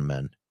that on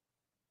men.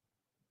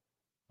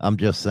 I'm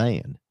just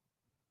saying.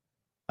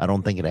 I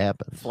don't think it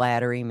happens.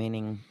 Flattery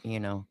meaning,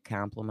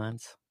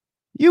 compliments.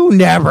 You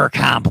never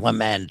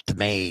compliment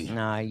me.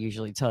 No, I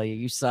usually tell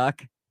you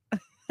suck.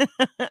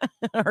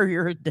 Or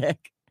you're a dick.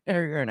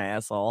 Or you're an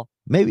asshole.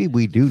 Maybe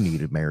we do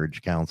need a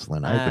marriage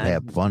counseling. I could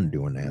have fun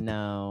doing that.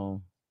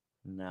 No.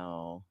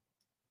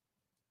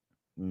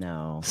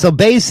 So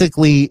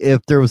basically,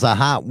 if there was a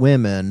hot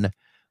woman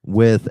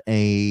with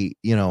a,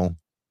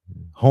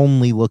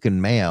 homely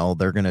looking male,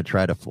 they're going to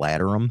try to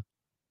flatter him.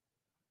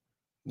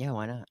 Yeah,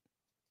 why not?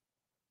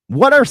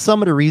 What are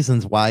some of the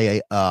reasons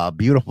why a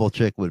beautiful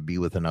chick would be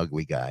with an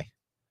ugly guy?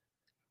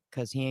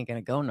 Because he ain't going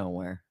to go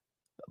nowhere.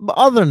 But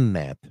other than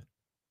that.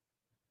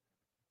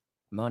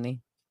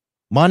 Money,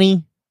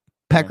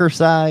 pecker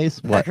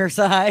size. What? Pecker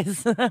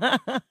size.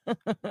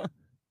 Because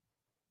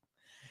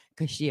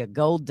she a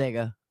gold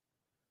digger.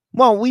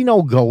 Well, we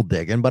know gold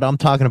digging, but I'm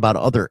talking about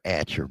other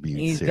attributes.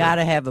 He's got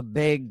to have a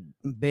big,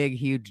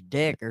 huge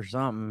dick or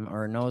something,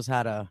 or knows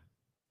how to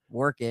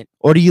work it.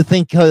 Or do you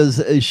think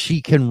because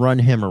she can run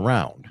him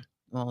around?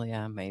 Well,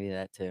 yeah, maybe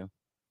that too.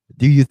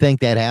 Do you think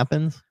that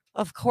happens?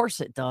 Of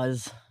course it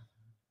does.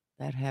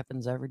 That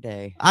happens every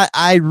day.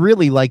 I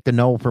really like to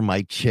know from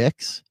my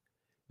chicks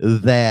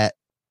that,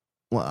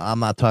 well, I'm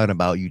not talking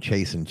about you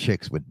chasing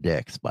chicks with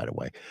dicks, by the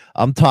way.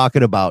 I'm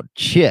talking about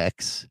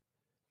chicks.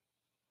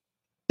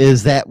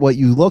 Is that what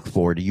you look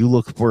for? Do you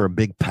look for a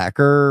big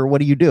pecker, or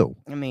what do you do?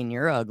 I mean,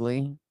 you're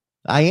ugly.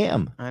 I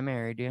am. I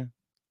married you.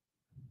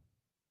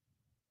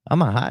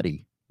 I'm a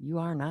hottie. You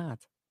are not.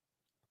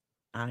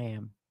 I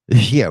am.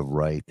 Yeah,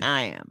 right.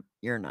 I am.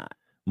 You're not.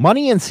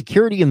 Money and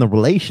security in the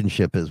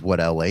relationship is what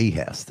LA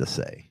has to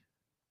say.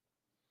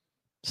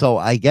 So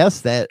I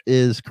guess that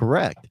is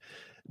correct.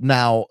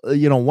 Now,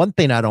 one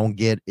thing I don't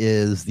get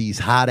is these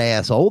hot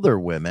ass older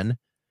women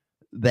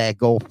that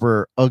go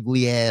for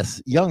ugly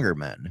ass younger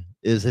men.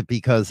 Is it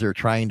because they're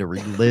trying to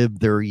relive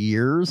their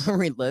years?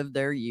 Relive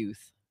their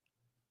youth.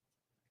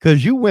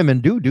 Because you women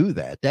do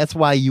that. That's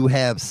why you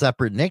have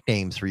separate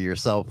nicknames for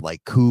yourself,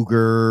 like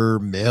Cougar,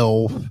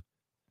 MILF,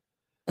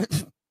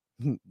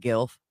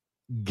 Gilf.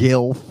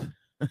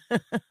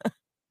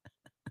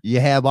 You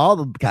have all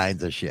the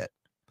kinds of shit.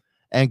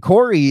 And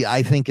Corey,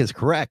 I think, is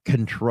correct.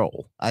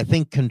 Control. I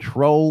think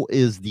control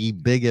is the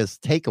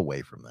biggest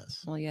takeaway from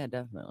this. Well, yeah,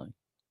 definitely.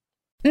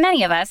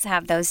 Many of us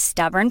have those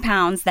stubborn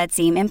pounds that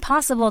seem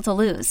impossible to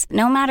lose,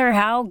 no matter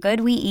how good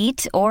we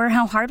eat or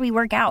how hard we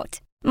work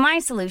out. My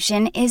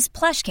solution is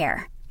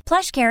PlushCare.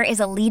 PlushCare is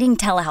a leading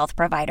telehealth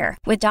provider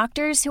with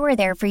doctors who are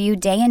there for you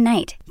day and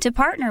night to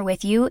partner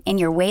with you in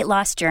your weight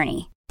loss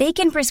journey. They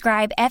can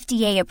prescribe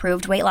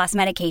FDA-approved weight loss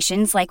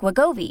medications like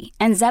Wegovy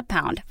and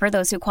Zepbound for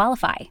those who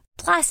qualify.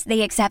 Plus,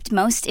 they accept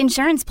most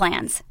insurance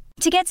plans.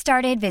 To get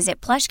started, visit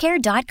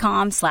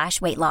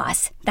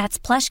plushcare.com/weightloss. That's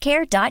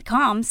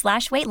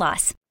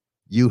plushcare.com/weightloss.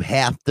 You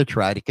have to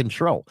try to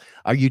control.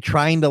 Are you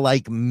trying to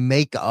like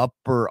make up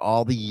for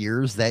all the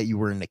years that you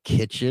were in the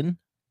kitchen?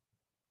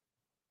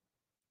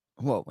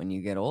 What, when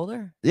you get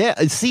older? Yeah.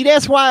 See,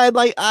 that's why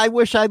I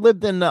wish I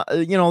lived in,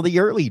 the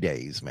early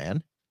days,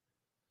 man.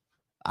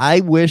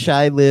 I wish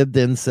I lived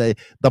in, say,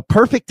 the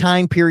perfect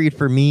time period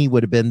for me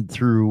would have been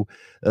through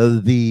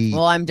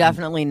Well, I'm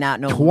definitely not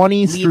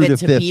 20s leave through it the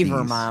to 50s.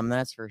 Beaver Mom,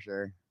 that's for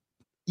sure.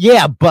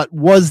 Yeah, but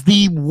was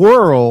the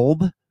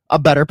world a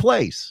better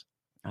place?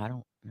 I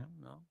don't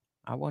know.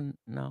 I don't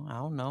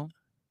know.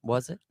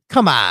 Was it?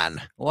 Come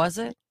on. Was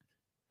it?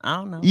 I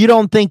don't know. You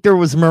don't think there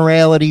was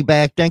morality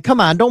back then?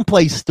 Come on, don't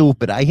play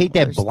stupid. I hate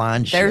that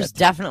blonde shit. There's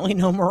definitely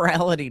no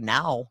morality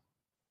now.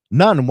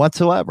 None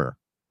whatsoever.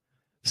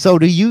 So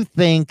do you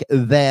think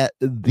that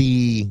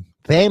the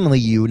family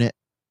unit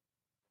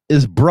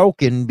is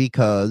broken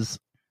because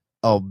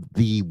of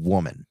the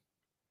woman?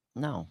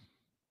 No.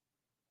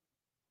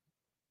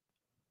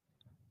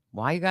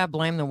 Why you gotta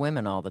blame the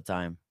women all the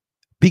time?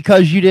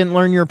 Because you didn't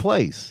learn your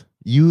place.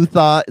 You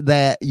thought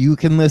that you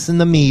can listen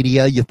to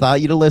media. You thought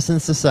you'd listen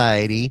to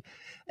society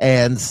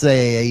and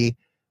say,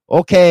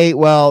 okay,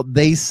 well,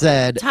 they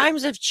said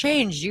times have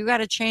changed. You got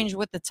to change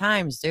with the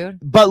times, dude.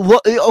 But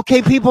look,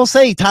 okay, people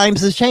say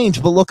times has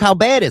changed, but look how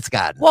bad it's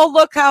gotten. Well,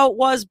 look how it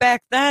was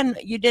back then.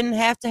 You didn't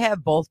have to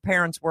have both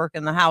parents work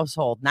in the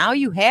household. Now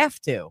you have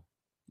to.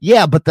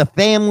 Yeah, but the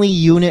family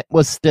unit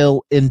was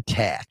still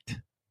intact.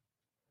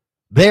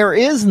 There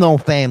is no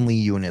family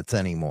units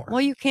anymore.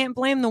 Well, you can't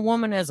blame the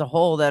woman as a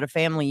whole that a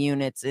family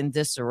unit's in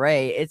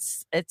disarray.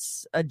 It's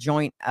a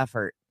joint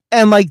effort.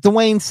 And like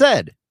Dwayne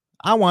said,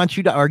 I want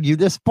you to argue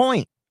this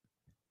point.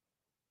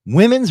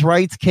 Women's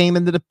rights came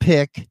into the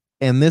pick,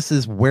 and this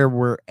is where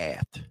we're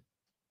at.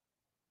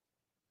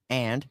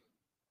 And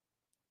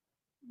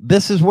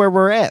this is where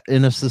we're at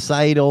in a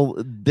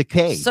societal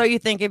decay. So you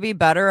think it'd be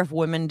better if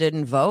women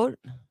didn't vote?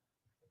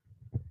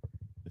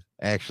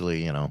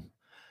 Actually,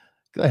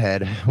 go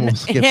ahead. We'll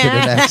skip to the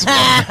next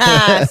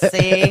one.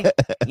 See,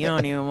 you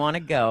don't even want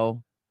to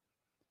go.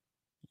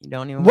 You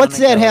don't even. What's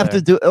that have there.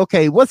 to do?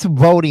 Okay, what's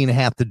voting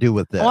have to do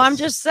with this? Well, I'm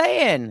just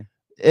saying.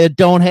 It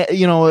don't have,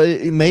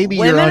 maybe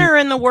women are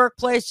in the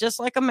workplace just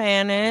like a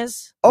man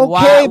is.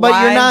 Okay,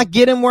 but you're not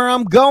getting where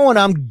I'm going.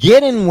 I'm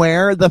getting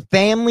where the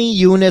family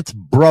unit's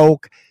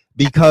broke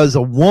because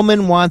a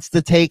woman wants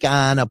to take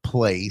on a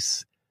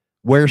place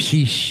where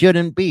she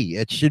shouldn't be.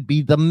 It should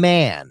be the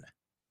man.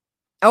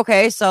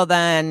 Okay, so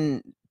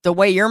then the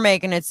way you're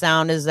making it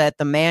sound is that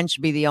the man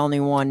should be the only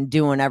one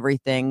doing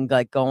everything,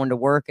 like going to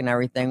work and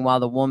everything, while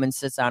the woman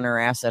sits on her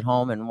ass at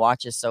home and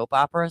watches soap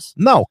operas?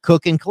 No,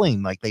 cook and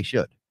clean like they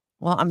should.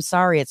 Well, I'm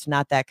sorry, it's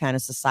not that kind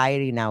of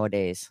society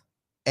nowadays.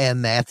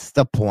 And that's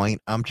the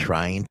point I'm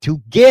trying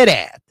to get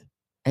at.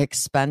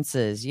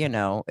 Expenses,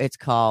 it's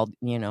called,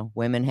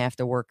 women have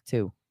to work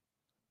too.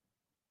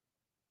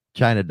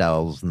 China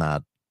Doll's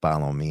not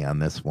following me on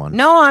this one.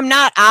 No, I'm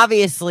not,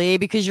 obviously,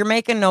 because you're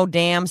making no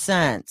damn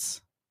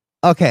sense.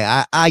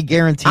 Okay, I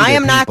guarantee I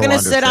am not going to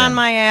sit on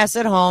my ass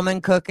at home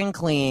and cook and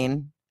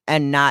clean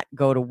and not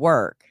go to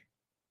work.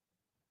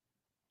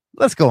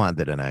 Let's go on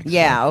to the next one.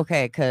 Yeah,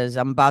 okay, because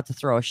I'm about to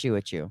throw a shoe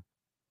at you.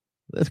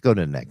 Let's go to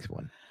the next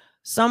one.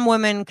 Some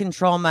women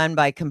control men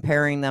by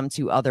comparing them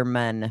to other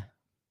men.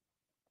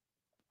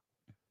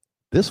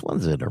 This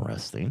one's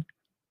interesting.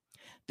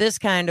 This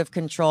kind of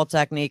control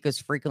technique is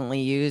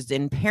frequently used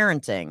in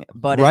parenting,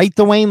 but right,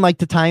 Dwayne, like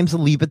the times of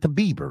Leave It to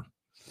Beaver.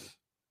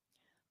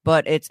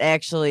 But it's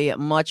actually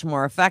much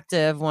more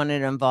effective when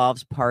it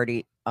involves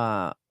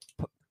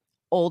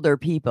older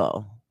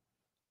people.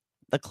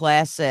 The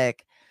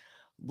classic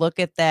look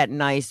at that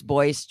nice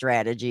boy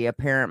strategy. A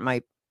parent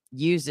might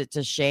use it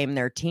to shame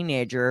their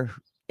teenager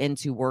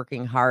into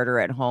working harder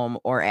at home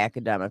or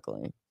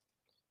academically.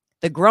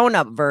 The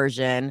grown-up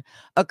version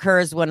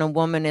occurs when a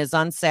woman is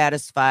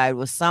unsatisfied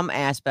with some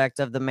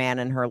aspect of the man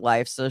in her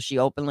life, so she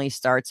openly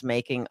starts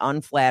making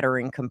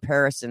unflattering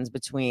comparisons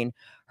between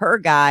her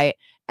guy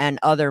and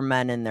other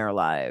men in their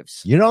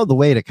lives. The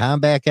way to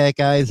combat that,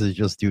 guys, is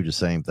just do the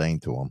same thing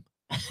to them.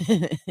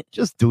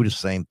 Just do the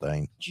same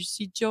thing. Did you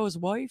see Joe's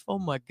wife? Oh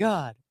my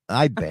God.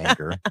 I bang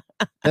her.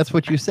 That's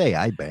what you say.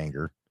 I bang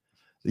her.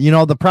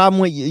 The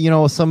problem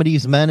with, some of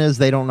these men is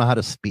they don't know how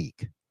to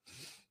speak.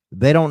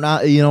 They don't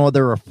know,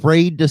 they're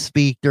afraid to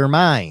speak their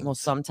mind. Well,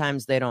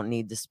 sometimes they don't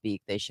need to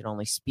speak. They should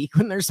only speak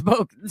when they're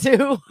spoken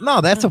to. No,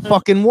 that's a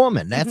fucking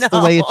woman. That's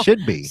the way it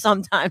should be.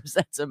 Sometimes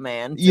that's a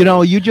man. You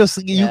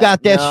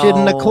got that shit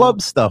in the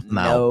club stuff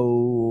now.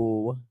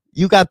 No.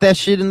 You got that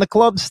shit in the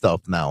club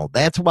stuff now.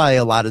 That's why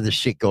a lot of this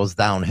shit goes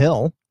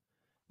downhill.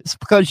 It's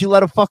because you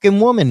let a fucking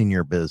woman in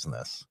your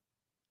business.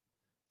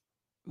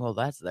 Well,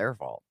 that's their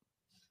fault.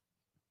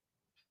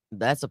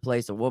 That's a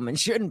place a woman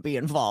shouldn't be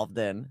involved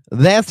in.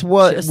 That's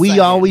what we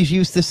always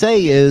used to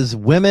say is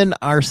women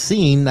are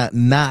seen,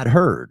 not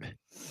heard.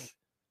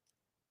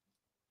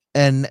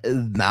 And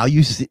now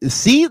you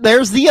see,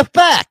 there's the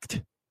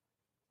effect.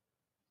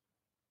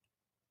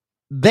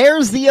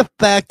 there's the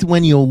effect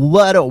when you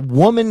let a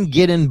woman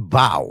get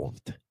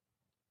involved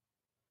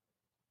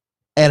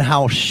and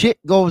how shit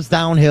goes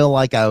downhill,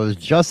 like I was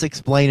just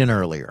explaining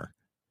earlier.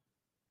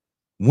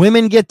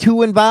 Women get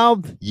too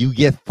involved, you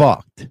get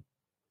fucked.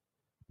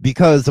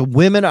 Because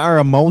women are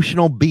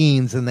emotional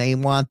beings and they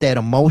want that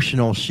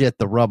emotional shit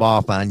to rub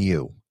off on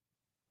you.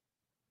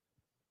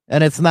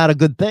 And it's not a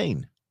good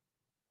thing.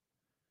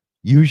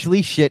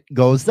 Usually shit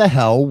goes to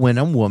hell when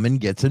a woman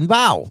gets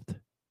involved.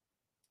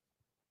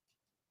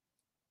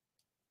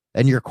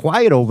 And you're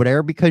quiet over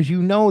there because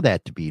you know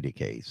that to be the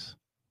case.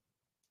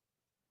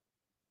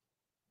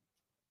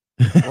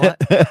 What?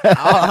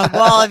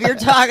 Well, if you're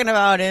talking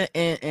about it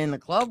in the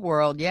club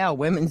world, yeah,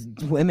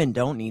 women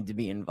don't need to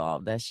be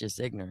involved. That's just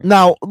ignorant.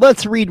 Now,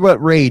 let's read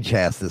what Rage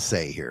has to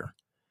say here.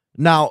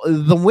 Now,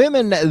 the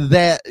women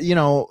that,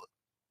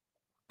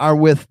 are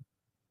with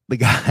the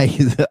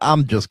guys,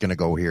 I'm just going to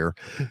go here.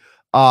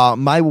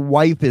 My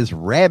wife is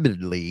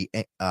rabidly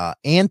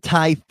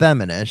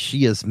anti-feminist.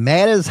 She is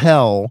mad as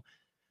hell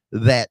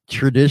that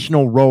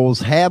traditional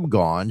roles have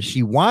gone.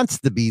 She wants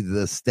to be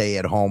the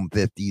stay-at-home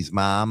 50s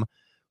mom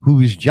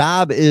whose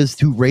job is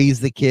to raise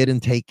the kid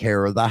and take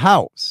care of the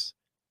house.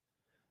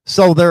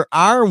 So there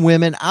are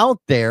women out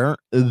there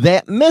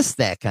that miss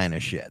that kind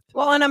of shit.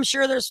 Well, and I'm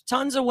sure there's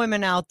tons of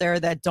women out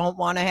there that don't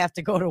want to have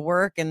to go to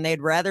work and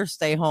they'd rather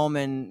stay home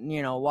and,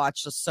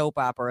 watch the soap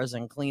operas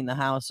and clean the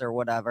house or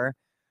whatever.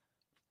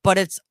 But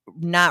it's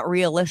not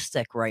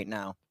realistic right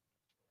now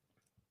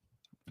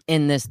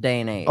in this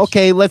day and age.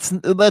 Okay, let's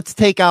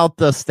take out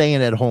the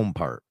staying at home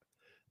part.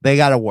 They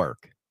got to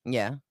work.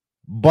 Yeah.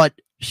 But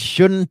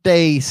shouldn't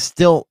they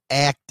still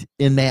act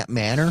in that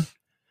manner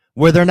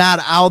where they're not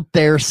out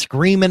there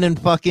screaming and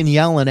fucking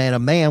yelling at a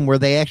man, where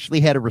they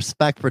actually had a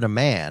respect for the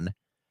man?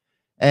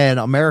 And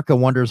America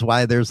wonders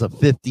why there's a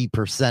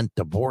 50%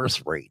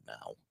 divorce rate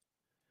now.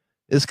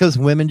 It's because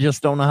women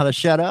just don't know how to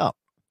shut up.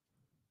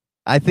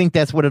 I think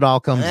that's what it all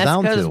comes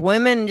down to. Because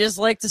women just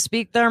like to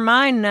speak their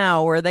mind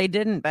now, where they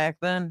didn't back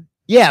then.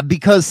 Yeah,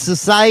 because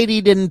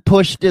society didn't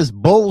push this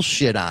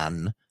bullshit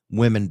on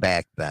women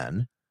back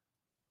then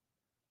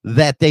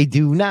that they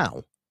do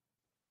now.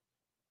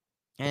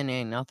 And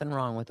ain't nothing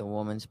wrong with a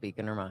woman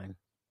speaking her mind.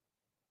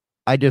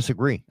 I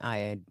disagree.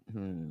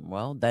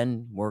 Well,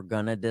 then we're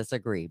gonna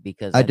disagree,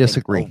 because I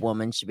disagree. Think a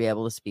woman should be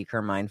able to speak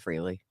her mind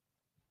freely.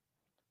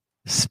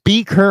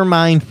 Speak her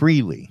mind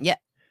freely. Yeah.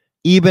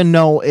 Even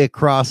though it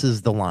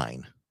crosses the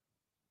line.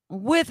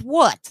 With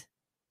what?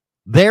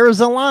 There's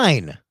a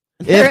line.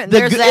 There's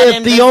that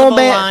invisible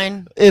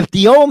line. If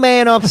the old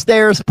man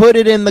upstairs put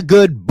it in the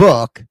good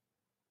book.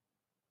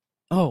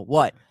 Oh,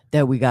 what?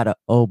 That we gotta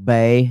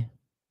obey.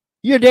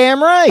 You're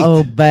damn right.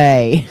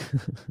 Obey.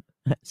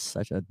 That's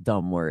such a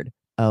dumb word.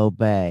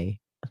 Obey.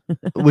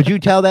 Would you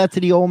tell that to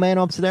the old man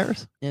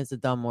upstairs? It's a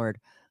dumb word.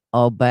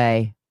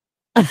 Obey.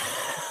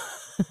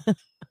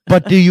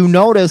 But do you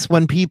notice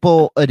when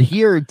people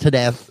adhere to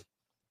that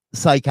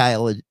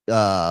psychology?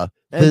 Yeah,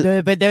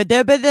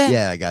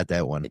 I got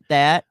that one.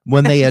 That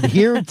when they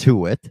adhered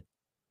to it,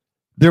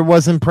 there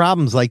wasn't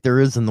problems like there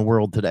is in the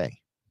world today.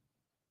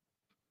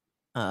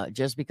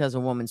 Just because a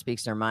woman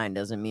speaks their mind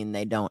doesn't mean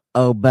they don't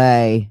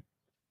obey.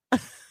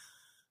 That's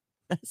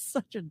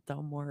such a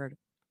dumb word.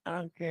 I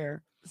don't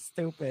care.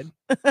 Stupid.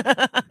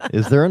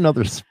 Is there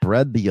another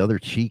spread the other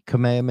cheek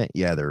commandment?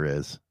 Yeah, there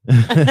is.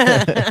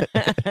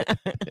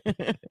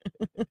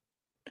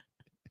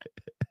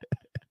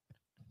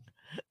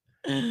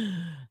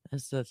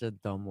 That's such a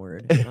dumb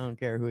word. I don't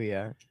care who you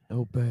are.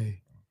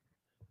 Obey.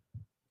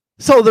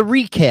 So to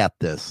recap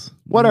this,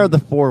 what are the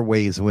 4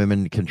 ways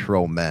women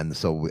control men?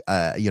 So,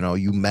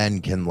 you men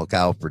can look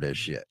out for this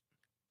shit.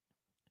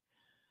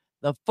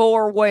 The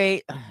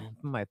 4-way,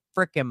 my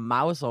freaking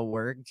mouse will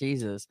work.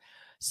 Jesus.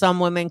 Some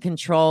women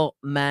control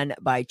men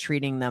by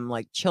treating them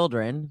like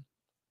children.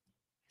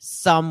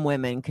 Some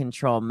women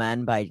control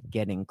men by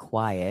getting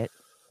quiet.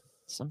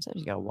 Sometimes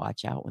you got to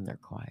watch out when they're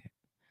quiet.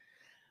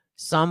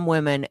 Some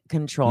women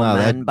control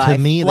men by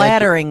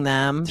flattering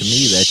them. To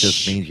me, that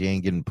just means you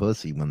ain't getting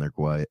pussy when they're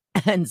quiet.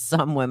 And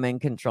some women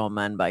control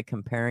men by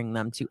comparing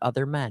them to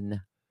other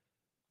men.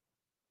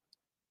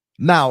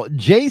 Now,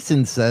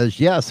 Jason says,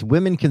 yes,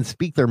 women can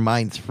speak their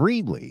minds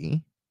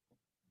freely.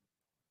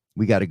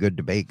 We got a good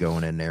debate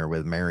going in there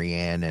with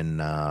Marianne and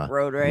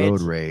Road Rage.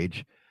 Road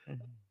Rage.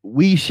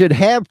 We should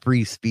have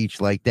free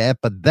speech like that,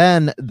 but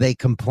then they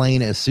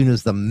complain as soon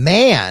as the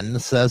man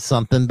says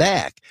something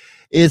back.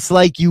 It's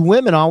like you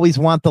women always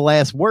want the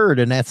last word,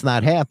 and that's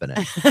not happening.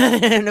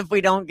 And if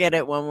we don't get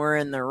it when we're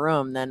in the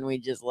room, then we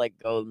just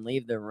go and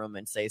leave the room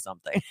and say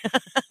something.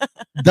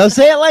 Does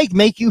that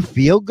make you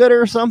feel good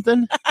or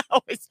something?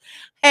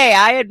 Hey,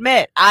 I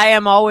admit I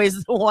am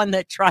always the one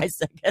that tries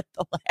to get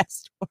the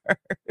last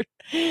word.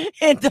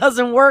 It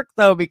doesn't work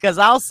though, because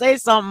I'll say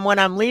something when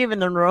I'm leaving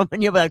the room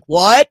and you'll be like,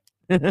 what?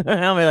 And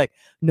I'll be like,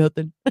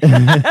 nothing.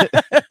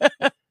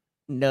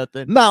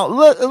 Nothing. Now,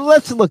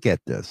 let's look at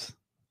this.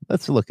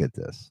 Let's look at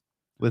this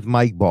with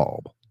Mike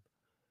Bulb.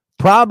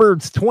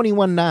 Proverbs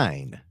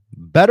 21:9.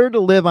 Better to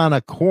live on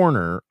a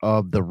corner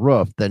of the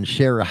roof than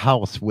share a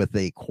house with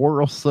a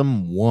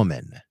quarrelsome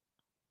woman.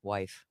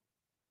 Wife.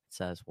 It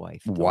says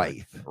wife.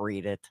 Wife.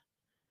 Read it.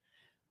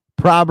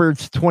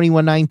 Proverbs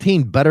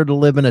 21:19. Better to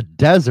live in a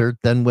desert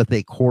than with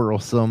a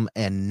quarrelsome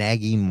and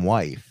nagging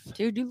wife.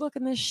 Dude, you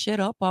looking this shit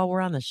up while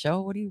we're on the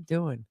show? What are you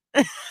doing?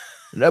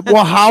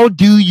 Well, how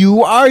do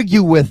you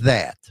argue with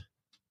that?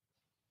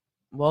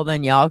 Well,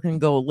 then y'all can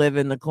go live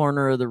in the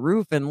corner of the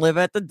roof and live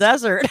at the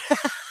desert.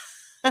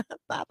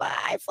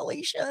 Bye-bye,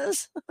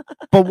 Felicia's.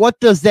 But what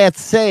does that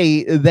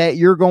say that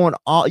you're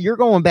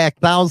going back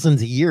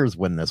thousands of years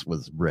when this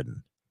was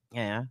written?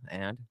 Yeah,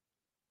 and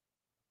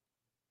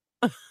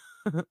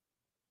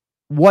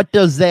what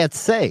does that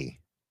say?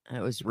 It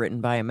was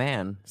written by a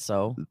man,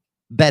 so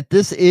that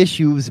this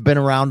issue's been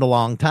around a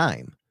long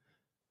time.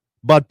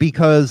 But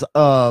because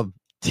of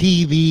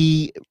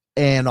TV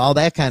and all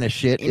that kind of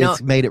shit,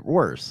 it's made it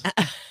worse.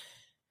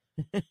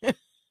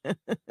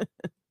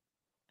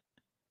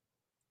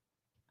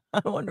 I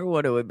wonder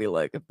what it would be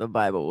like if the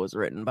Bible was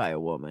written by a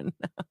woman.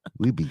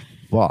 We'd be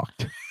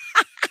fucked.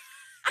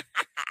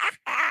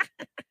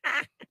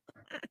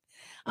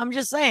 I'm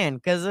just saying,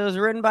 because it was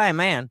written by a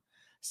man.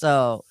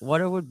 So what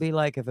it would be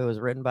like if it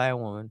was written by a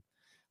woman.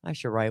 I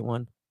should write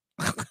one.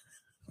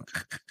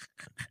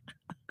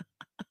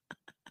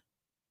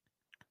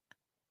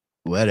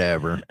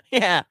 Whatever.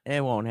 Yeah,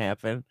 it won't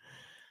happen.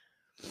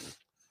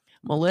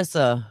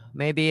 Melissa,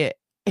 maybe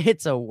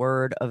it's a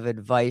word of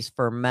advice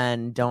for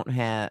men don't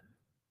have.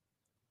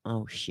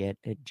 Oh, shit,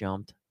 it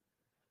jumped.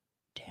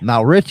 Damn.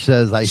 Now, Rich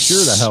says, I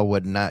sure the hell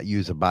would not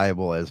use a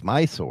Bible as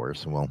my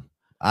source. Well,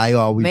 I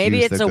always maybe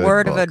use it's the a good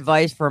word book. of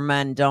advice for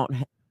men don't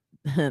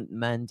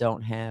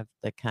have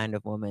the kind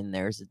of woman.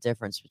 There's a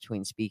difference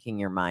between speaking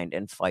your mind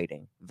and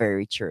fighting.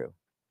 Very true.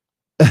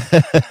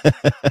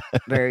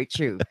 Very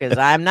true. Because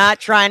I'm not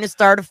trying to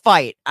start a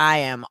fight. I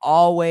am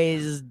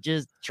always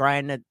just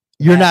trying to.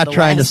 You're not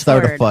trying to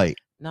start a fight.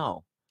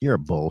 No. You're a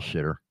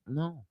bullshitter.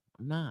 No,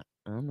 I'm not.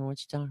 I don't know what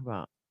you're talking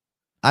about.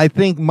 I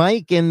think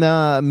Mike and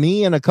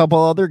me and a couple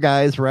other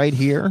guys right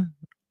here,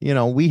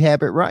 we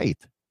have it right.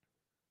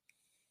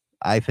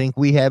 I think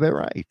we have it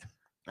right.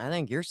 I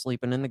think you're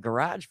sleeping in the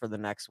garage for the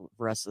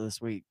rest of this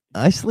week.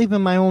 I sleep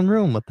in my own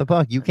room. What the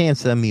fuck? You can't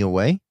send me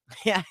away.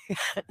 Yeah.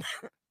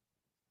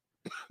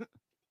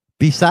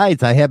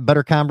 Besides, I have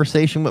better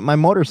conversation with my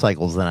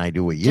motorcycles than I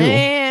do with you.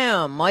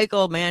 Damn,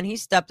 Michael, man, he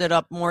stepped it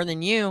up more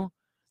than you.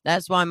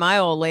 That's why my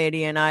old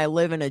lady and I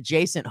live in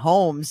adjacent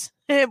homes.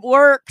 It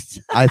works.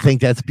 I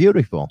think that's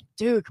beautiful.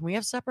 Dude, can we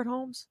have separate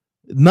homes?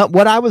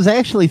 What I was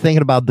actually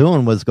thinking about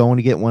doing was going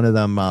to get one of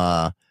them,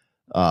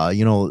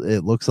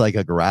 it looks like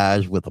a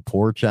garage with a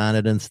porch on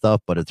it and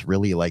stuff, but it's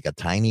really like a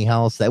tiny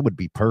house. That would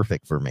be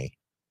perfect for me.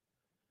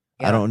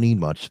 Yeah. I don't need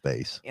much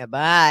space. Yeah,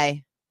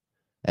 bye.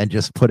 And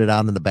just put it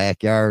out in the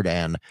backyard,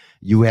 and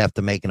you have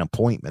to make an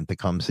appointment to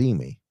come see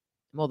me.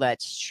 Well,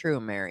 that's true,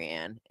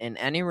 Marianne. In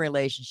any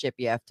relationship,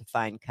 you have to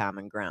find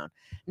common ground.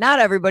 Not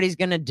everybody's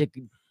going to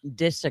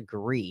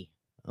disagree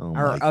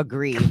or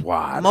agree.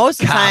 God,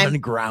 most of the time,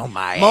 ground,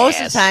 most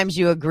of the times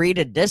you agree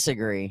to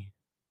disagree.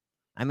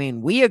 I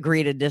mean, we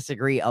agree to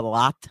disagree a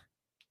lot.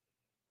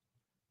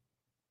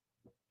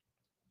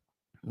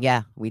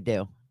 Yeah, we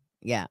do.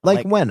 Yeah.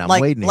 Like when? I'm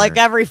waiting. Like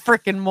every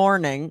freaking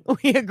morning,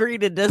 we agree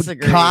to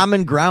disagree.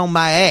 Common ground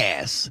my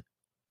ass.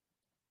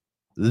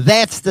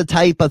 That's the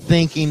type of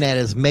thinking that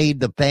has made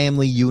the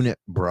family unit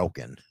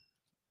broken.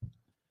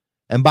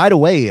 And by the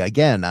way,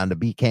 again, on the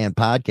BCAN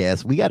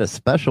podcast, we got a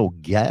special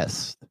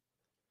guest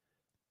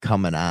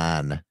coming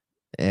on,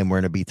 and we're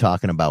going to be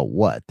talking about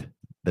what?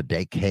 The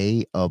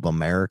decay of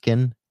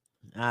American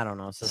I don't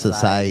know,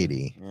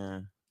 society. Yeah.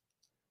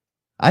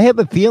 I have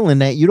a feeling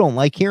that you don't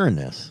like hearing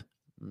this.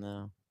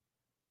 No.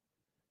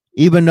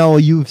 Even though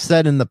you've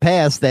said in the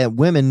past that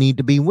women need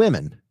to be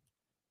women.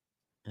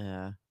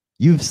 Yeah.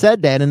 You've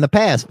said that in the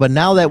past, but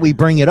now that we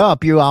bring it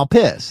up, you're all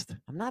pissed.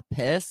 I'm not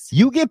pissed.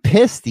 You get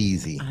pissed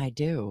easy. I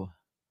do.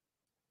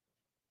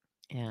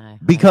 Yeah.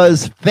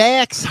 Because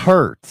facts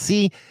hurt.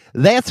 See,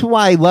 that's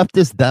why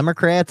leftist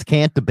Democrats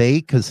can't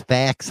debate, because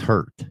facts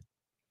hurt.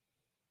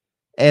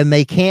 And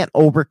they can't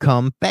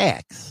overcome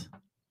facts.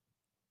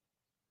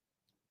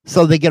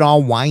 So they get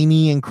all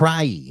whiny and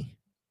cryy.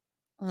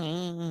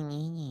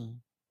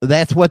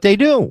 That's what they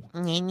do.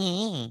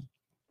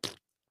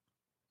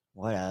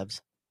 Whatevs.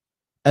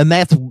 And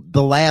that's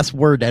the last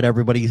word that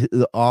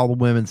all the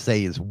women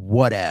say is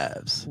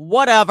whatevs.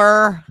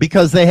 Whatever.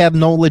 Because they have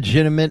no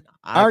legitimate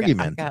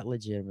argument. I got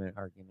legitimate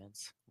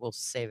arguments. We'll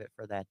save it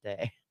for that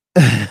day.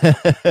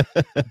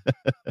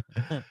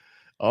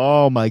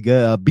 Oh my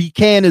God.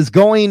 BCAN is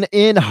going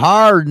in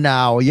hard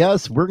now.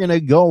 Yes, we're going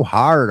to go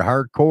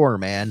hardcore,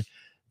 man.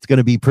 It's going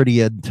to be pretty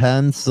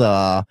intense.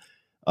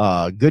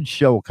 Good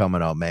show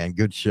coming up, man.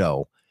 Good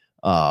show.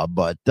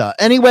 But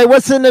anyway,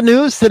 what's in the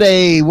news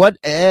today? What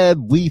have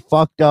we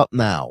fucked up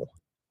now?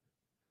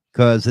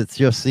 Because it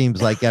just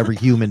seems like every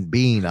human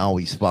being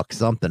always fucks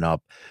something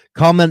up.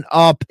 Coming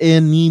up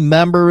in the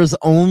members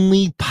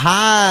only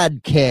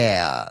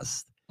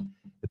podcast.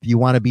 you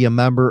want to be a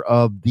member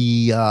of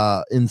the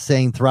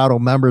Insane Throttle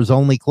Members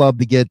Only Club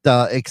to get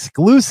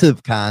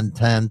exclusive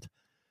content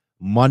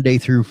Monday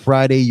through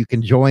Friday, you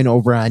can join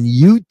over on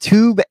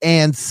YouTube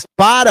and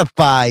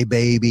Spotify,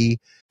 baby.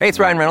 Hey, it's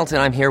Ryan Reynolds,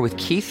 and I'm here with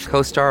Keith,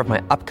 co-star of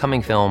my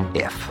upcoming film,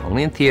 If,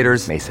 only in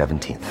theaters May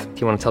 17th.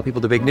 Do you want to tell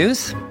people the big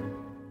news?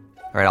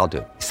 All right, I'll do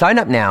it. Sign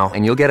up now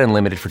and you'll get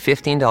unlimited for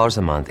 $15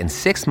 a month and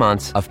 6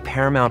 months of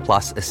Paramount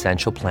Plus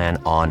Essential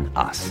Plan on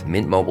us.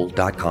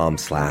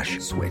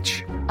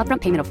 MintMobile.com/switch.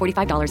 Upfront payment of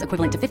 $45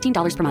 equivalent to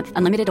 $15 per month.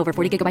 Unlimited over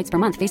 40 gigabytes per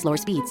month. Face lower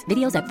speeds.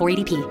 Videos at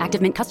 480p.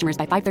 Active Mint customers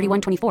by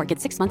 531.24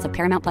 get 6 months of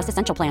Paramount Plus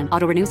Essential Plan.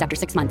 Auto renews after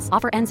 6 months.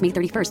 Offer ends May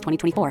 31st,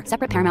 2024.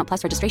 Separate Paramount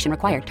Plus registration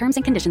required. Terms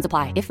and conditions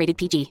apply if rated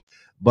PG.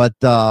 But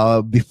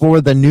before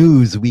the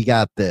news, we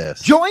got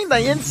this. Join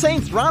the Insane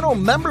Throttle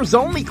Members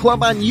Only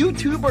Club on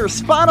YouTube or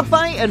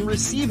Spotify and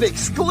receive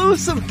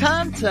exclusive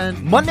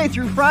content Monday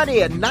through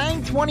Friday at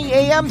 9:20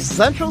 a.m.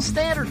 Central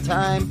Standard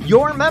Time.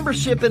 Your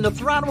membership in the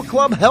Throttle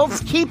Club helps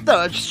keep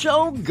the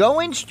show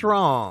going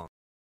strong.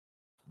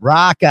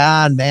 Rock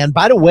on, man.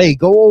 By the way,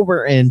 go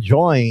over and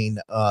join.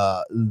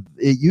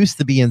 It used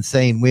to be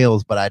Insane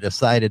Wheels, but I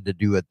decided to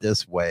do it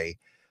this way.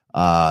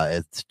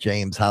 It's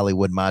James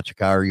Hollywood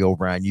Machikari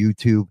over on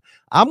YouTube.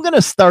 I'm going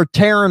to start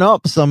tearing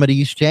up some of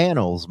these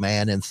channels,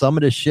 man, and some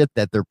of the shit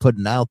that they're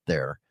putting out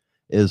there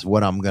is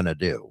what I'm going to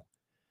do.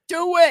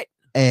 Do it.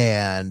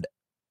 And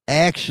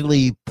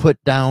actually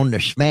put down the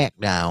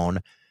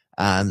smackdown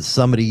on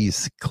some of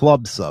these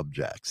club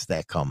subjects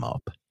that come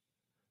up.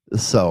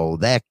 So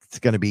that's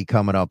going to be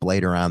coming up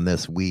later on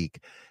this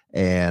week.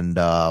 And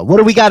what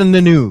do we got in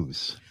the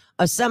news?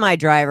 A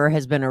semi-driver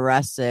has been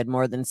arrested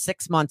more than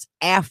 6 months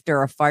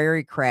after a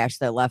fiery crash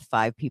that left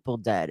 5 people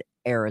dead,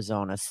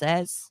 Arizona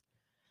says.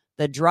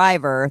 The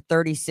driver,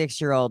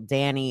 36-year-old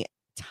Danny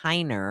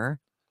Tyner,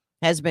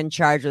 has been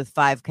charged with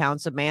 5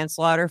 counts of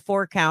manslaughter,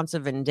 4 counts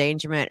of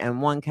endangerment,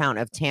 and 1 count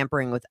of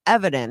tampering with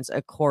evidence,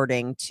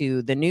 according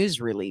to the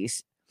news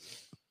release.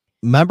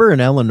 Remember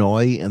in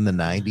Illinois in the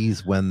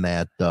 90s when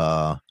that...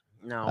 No.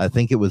 I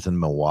think it was in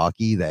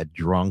Milwaukee, that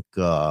drunk...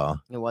 It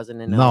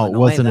wasn't in Illinois. No, it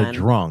wasn't then. a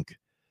drunk.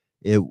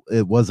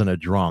 It wasn't a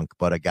drunk,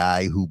 but a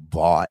guy who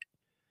bought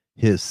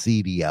his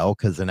CDL,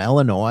 because in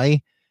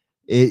Illinois,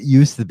 it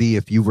used to be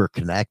if you were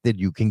connected,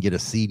 you can get a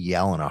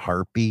CDL in a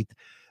heartbeat.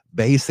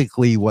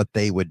 Basically, what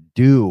they would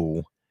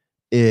do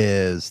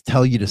is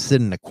tell you to sit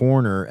in the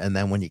corner, and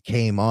then when you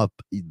came up,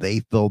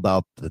 they filled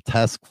out the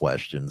test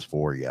questions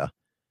for you,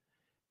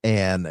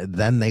 and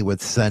then they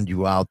would send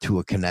you out to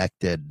a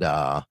connected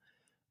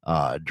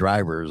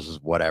drivers,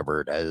 whatever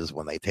it is,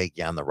 when they take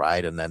you on the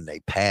ride, and then they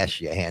pass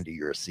you, hand you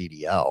your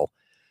CDL.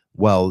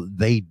 Well,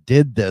 they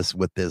did this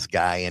with this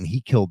guy, and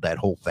he killed that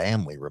whole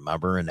family,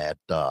 remember, in that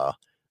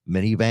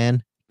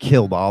minivan,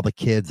 killed all the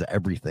kids,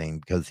 everything,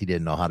 because he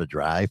didn't know how to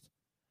drive.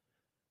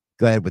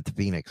 Go ahead with the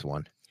Phoenix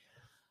one.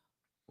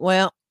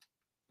 Well,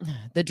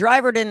 the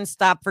driver didn't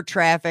stop for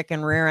traffic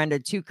and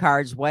rear-ended 2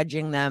 cars,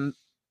 wedging them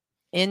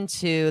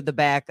into the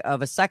back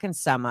of a second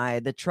semi.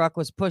 The truck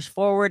was pushed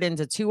forward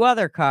into 2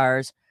 other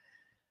cars,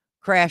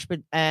 crashed,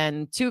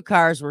 and 2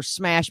 cars were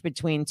smashed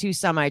between 2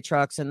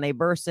 semi-trucks, and they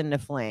burst into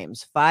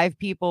flames. 5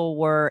 people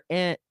were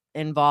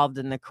involved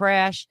in the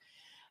crash.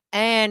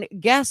 And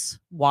guess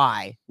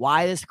why?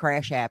 Why this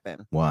crash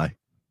happened? Why?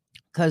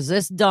 Because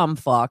this dumb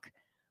fuck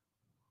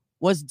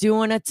was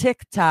doing a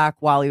TikTok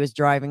while he was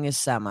driving his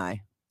semi.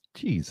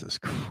 Jesus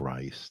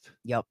Christ.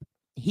 Yep.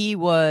 He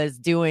was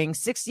doing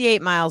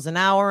 68 miles an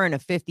hour in a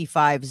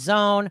 55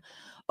 zone.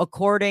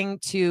 According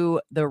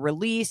to the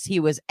release, he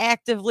was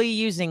actively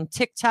using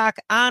TikTok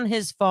on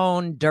his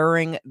phone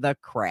during the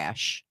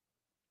crash.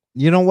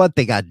 You know what?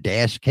 They got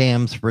dash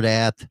cams for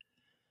that.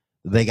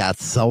 They got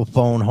cell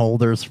phone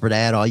holders for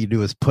that. All you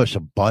do is push a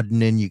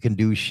button and you can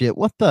do shit.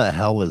 What the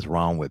hell is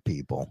wrong with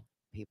people?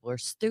 People are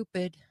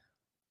stupid.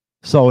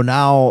 So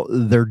now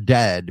they're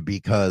dead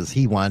because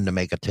he wanted to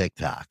make a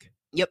TikTok.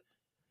 Yep.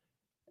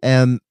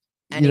 And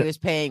he was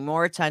paying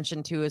more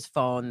attention to his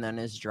phone than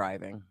his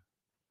driving.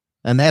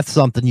 And that's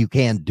something you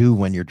can't do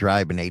when you're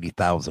driving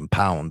 80,000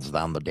 pounds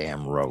down the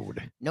damn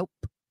road. Nope.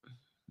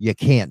 You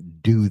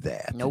can't do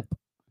that. Nope.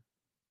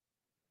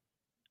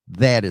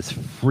 That is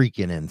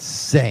freaking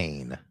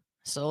insane.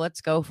 So let's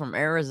go from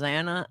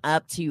Arizona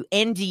up to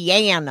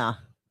Indiana.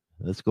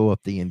 Let's go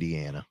up to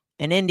Indiana.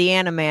 An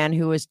Indiana man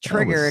who was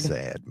triggered,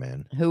 sad,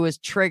 man, who was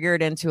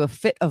triggered into a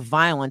fit of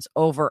violence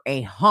over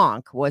a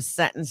honk, was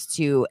sentenced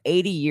to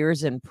 80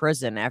 years in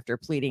prison after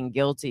pleading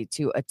guilty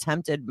to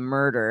attempted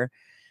murder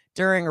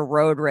during a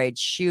road rage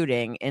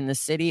shooting in the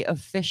city of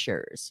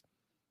Fishers.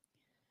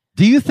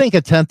 Do you think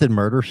attempted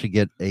murder should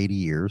get 80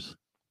 years?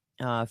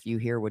 If you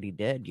hear what he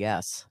did,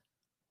 yes.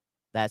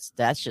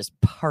 That's just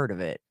part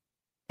of it.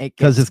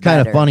 Because it's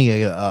kind of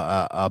funny.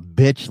 A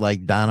bitch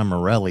like Donna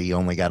Morelli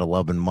only got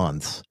 11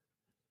 months.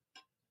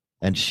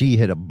 And she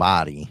hit a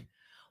body.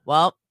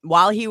 Well,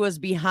 while he was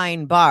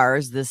behind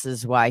bars, this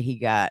is why he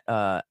got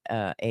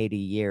 80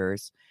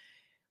 years.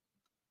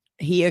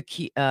 he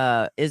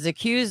is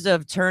accused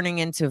of turning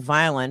into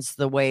violence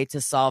the way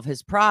to solve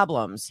his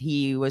problems.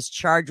 He was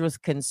charged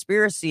with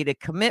conspiracy to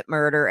commit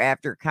murder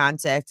after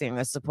contacting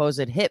a supposed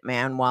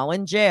hitman while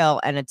in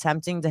jail and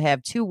attempting to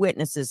have 2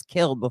 witnesses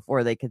killed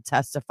before they could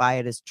testify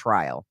at his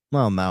trial.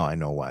 Well, now I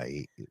know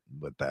why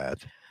with that.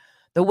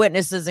 The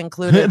witnesses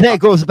included... That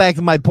goes back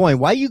to my point.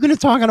 Why are you going to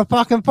talk on a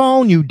fucking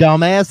phone, you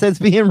dumbass? That's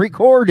being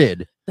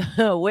recorded.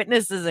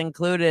 Witnesses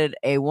included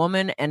a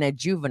woman and a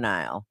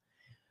juvenile.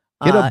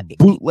 Get a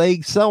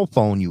bootleg cell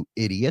phone, you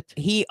idiot.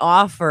 He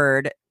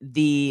offered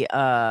the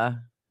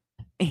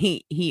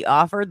he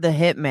offered the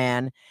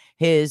hitman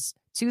his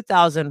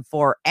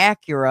 2004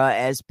 Acura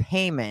as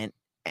payment,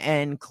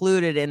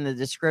 included in the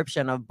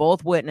description of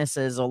both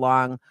witnesses,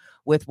 along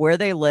with where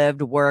they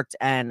lived, worked,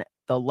 and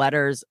the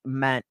letters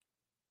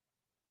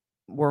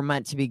were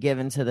meant to be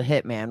given to the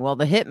hitman. Well,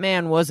 the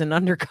hitman was an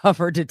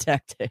undercover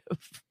detective.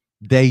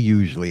 They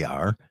usually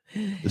are.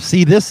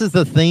 See, this is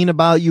the thing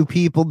about you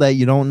people that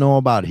you don't know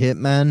about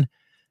hitmen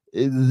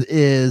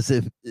is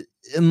if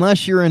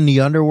unless you're in the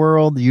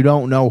underworld, you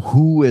don't know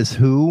who is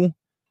who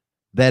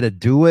that'd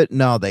do it.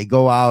 No, they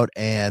go out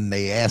and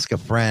they ask a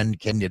friend,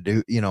 can you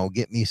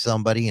get me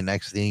somebody? And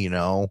next thing you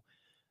know,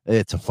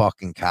 it's a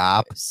fucking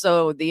cop.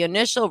 So the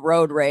initial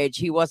road rage,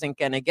 he wasn't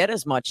going to get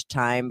as much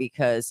time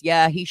because,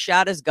 yeah, he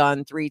shot his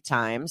gun 3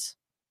 times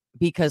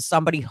because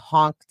somebody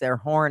honked their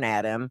horn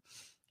at him.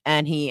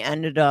 And he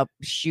ended up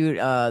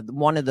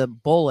one of the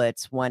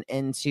bullets went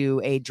into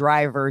a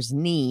driver's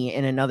knee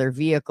in another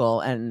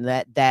vehicle, and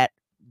that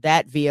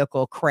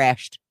vehicle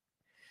crashed.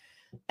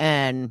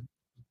 And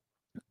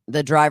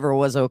the driver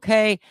was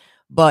okay,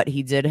 but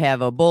he did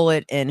have a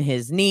bullet in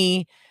his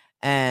knee,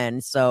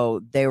 and so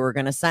they were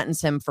going to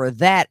sentence him for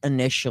that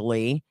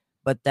initially.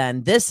 But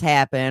then this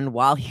happened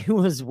while he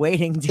was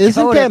waiting to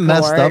Isn't go to that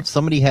messed court. up?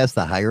 Somebody has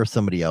to hire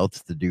somebody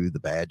else to do the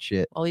bad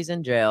shit. Well, he's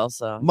in jail,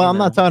 so. Well, I'm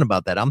not talking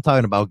about that. I'm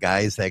talking about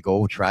guys that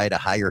go try to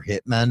hire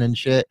hitmen and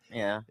shit.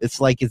 Yeah. It's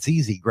like it's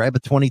easy. Grab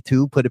a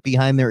 22, put it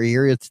behind their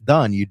ear. It's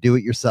done. You do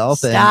it yourself.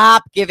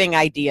 Stop giving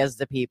ideas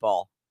to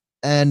people.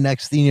 And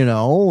next thing you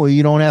know,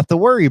 you don't have to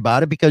worry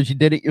about it because you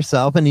did it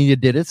yourself and you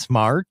did it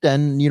smart,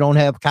 and you don't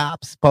have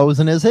cops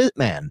posing as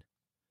hitman.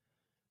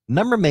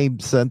 Never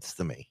made sense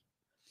to me.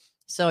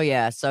 So,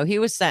 yeah, so he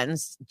was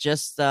sentenced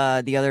just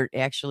on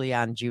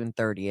June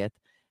 30th,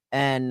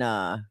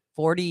 and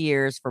 40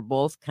 years for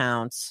both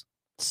counts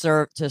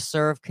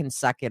serve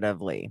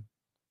consecutively.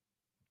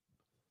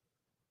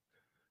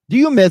 Do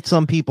you admit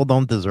some people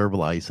don't deserve a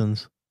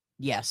license?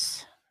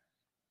 Yes.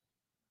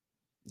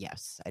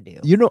 Yes, I do.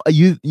 You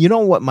know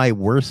what my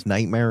worst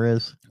nightmare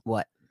is?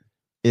 What?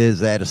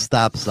 Is at a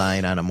stop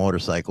sign on a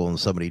motorcycle and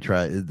somebody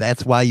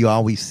that's why you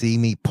always see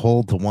me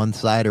pull to one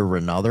side or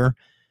another,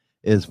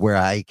 is where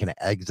I can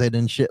exit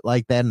and shit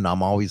like that. And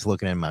I'm always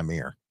looking in my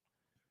mirror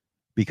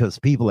because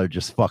people are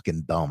just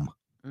fucking dumb.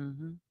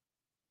 Mm-hmm.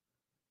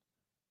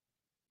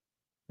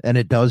 And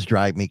it does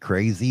drive me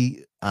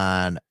crazy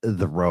on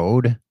the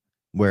road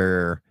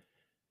where,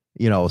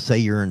 say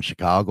you're in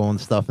Chicago and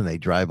stuff and they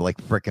drive like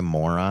freaking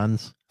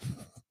morons.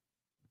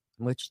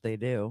 Which they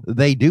do.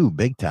 They do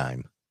big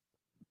time.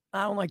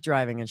 I don't like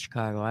driving in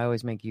Chicago. I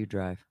always make you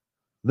drive.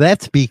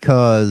 That's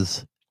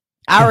because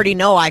I already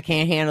know I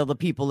can't handle the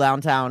people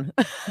downtown.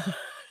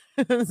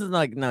 This is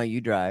like, no,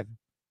 you drive.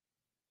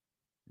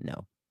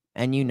 No.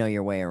 And you know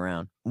your way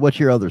around. What's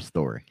your other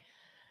story?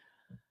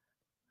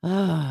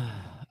 A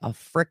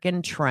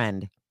frickin'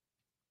 trend.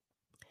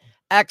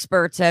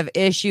 Experts have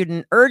issued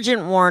an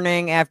urgent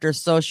warning after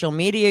social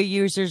media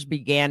users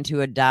began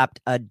to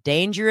adopt a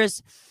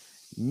dangerous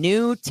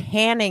new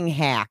tanning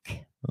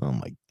hack. Oh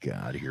my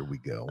God, here we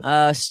go.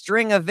 A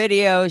string of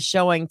videos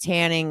showing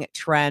tanning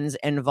trends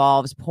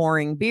involves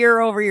pouring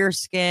beer over your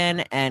skin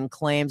and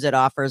claims it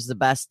offers the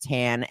best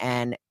tan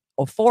and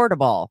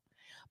affordable.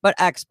 But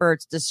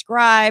experts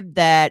describe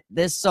that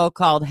this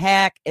so-called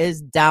hack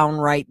is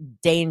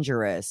downright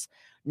dangerous.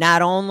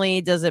 Not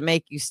only does it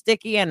make you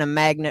sticky and a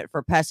magnet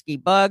for pesky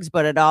bugs,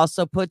 but it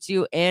also puts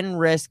you in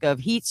risk of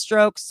heat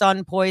stroke,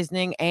 sun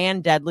poisoning,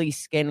 and deadly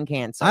skin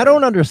cancer. I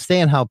don't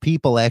understand how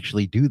people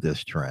actually do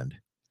this trend.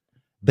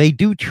 They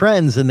do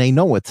trends and they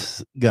know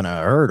it's going to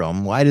hurt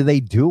them. Why do they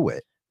do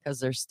it?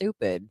 Because they're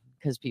stupid.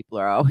 Because people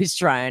are always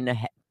trying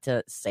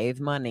to save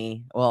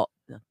money. Well,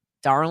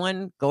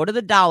 darling, go to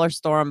the dollar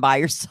store and buy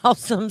yourself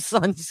some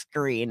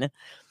sunscreen.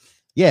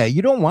 Yeah,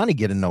 you don't want to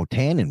get a no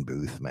tanning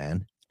booth,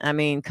 man. I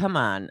mean, come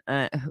on.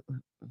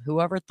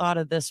 Whoever thought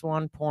of this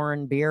one,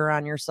 pouring beer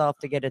on yourself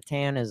to get a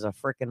tan, is a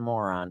freaking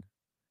moron.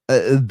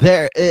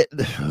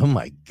 Oh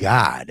my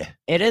God.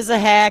 It is a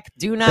hack.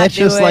 Do not That's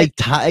do it. That's just like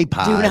Tide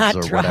Pods do not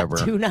or whatever.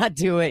 Do not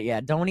do it.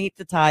 Yeah, don't eat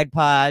the Tide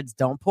Pods.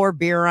 Don't pour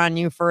beer on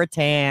you for a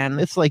tan.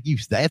 It's like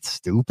that's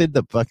stupid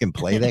to fucking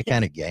play that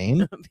kind of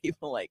game.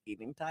 People like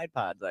eating Tide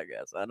Pods, I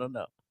guess. I don't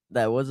know.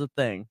 That was a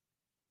thing.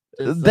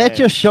 That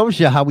just shows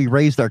you how we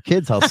raised our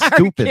kids, how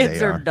stupid kids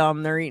they are.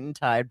 Dumb. They're eating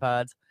Tide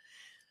Pods.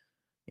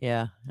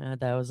 Yeah,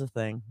 that was a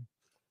thing.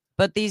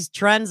 But these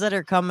trends that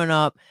are coming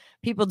up,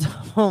 people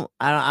don't,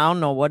 I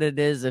don't know what it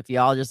is. If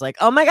y'all just like,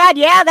 oh my God,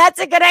 yeah, that's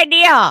a good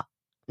idea.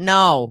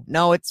 No,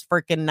 it's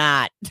freaking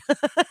not.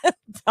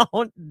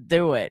 Don't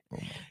do it. Oh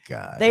my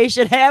God. They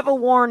should have a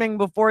warning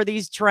before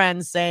these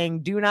trends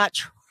saying, do not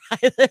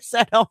try this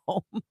at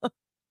home.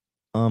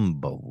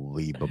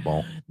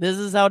 Unbelievable. This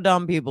is how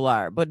dumb people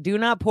are. But do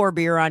not pour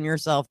beer on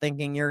yourself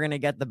thinking you're going to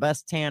get the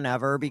best tan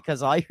ever,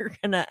 because all you're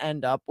going to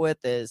end up with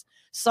is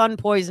sun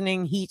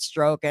poisoning, heat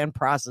stroke, and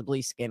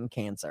possibly skin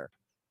cancer.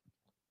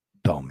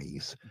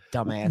 Dummies.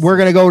 Dumbass. We're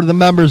going to go to the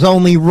members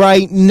only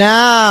right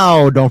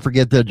now. Don't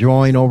forget to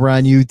join over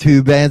on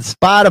YouTube and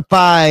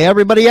Spotify.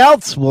 Everybody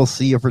else, we'll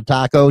see you for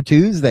Taco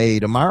Tuesday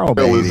tomorrow,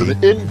 baby. Is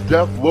an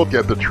in-depth look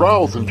at the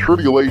trials and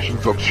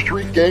tribulations of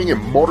street gang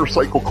and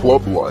motorcycle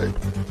club life.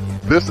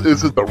 This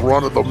isn't the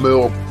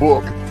run-of-the-mill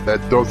book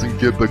that doesn't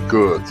give the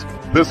goods.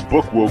 This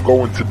book will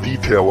go into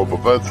detail of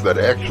events that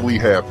actually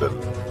happened.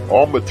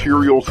 All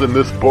materials in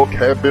this book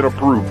have been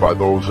approved by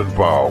those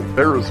involved.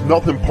 There is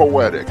nothing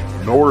poetic,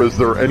 nor is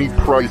there any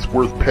price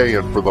worth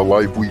paying for the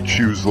life we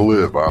choose to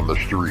live on the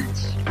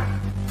streets.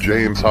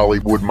 James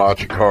Hollywood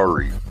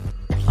Machikari,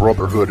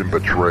 Brotherhood and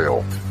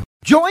Betrayal.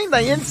 Join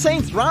the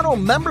Insane Throttle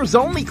Members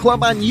Only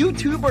Club on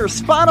YouTube or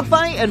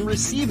Spotify and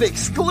receive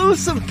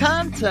exclusive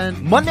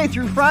content Monday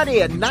through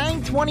Friday at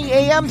 9:20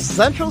 a.m.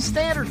 Central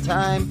Standard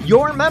Time.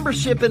 Your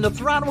membership in the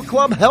Throttle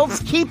Club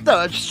helps keep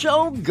the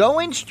show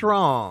going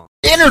strong.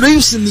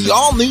 Introducing the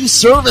all-new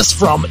service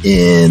from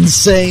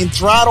Insane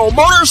Throttle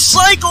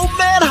Motorcycle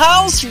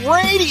Madhouse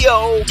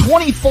Radio.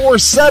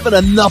 24/7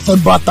 and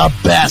nothing but the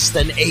best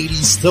in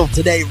 80s till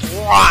today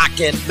rock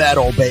and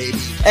metal, baby.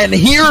 And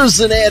here's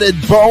an added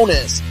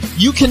bonus.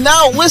 You can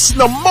now listen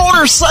to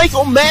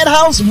Motorcycle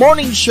Madhouse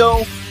Morning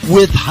Show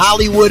with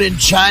Hollywood and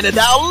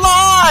Chinatown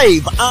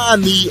live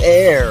on the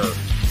air.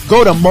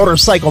 Go to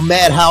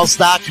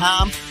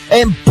motorcyclemadhouse.com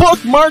and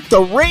bookmark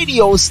the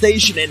radio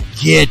station and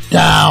get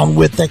down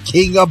with the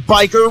king of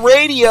biker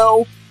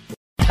radio.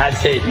 I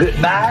say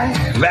goodbye,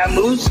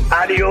 vamoose,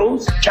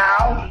 adios,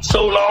 ciao,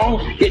 so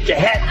long, get your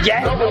hat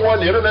jack.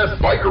 #1 internet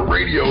biker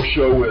radio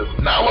show is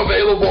now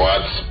available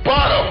on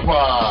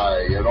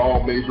Spotify and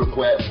all major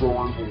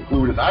platforms,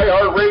 including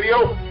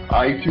iHeartRadio,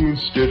 iTunes,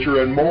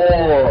 Stitcher, and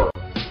more.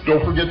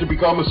 Don't forget to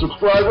become a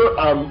subscriber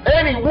on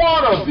any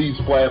one of these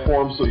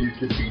platforms so you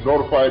can be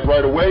notified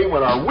right away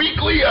when our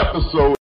weekly episode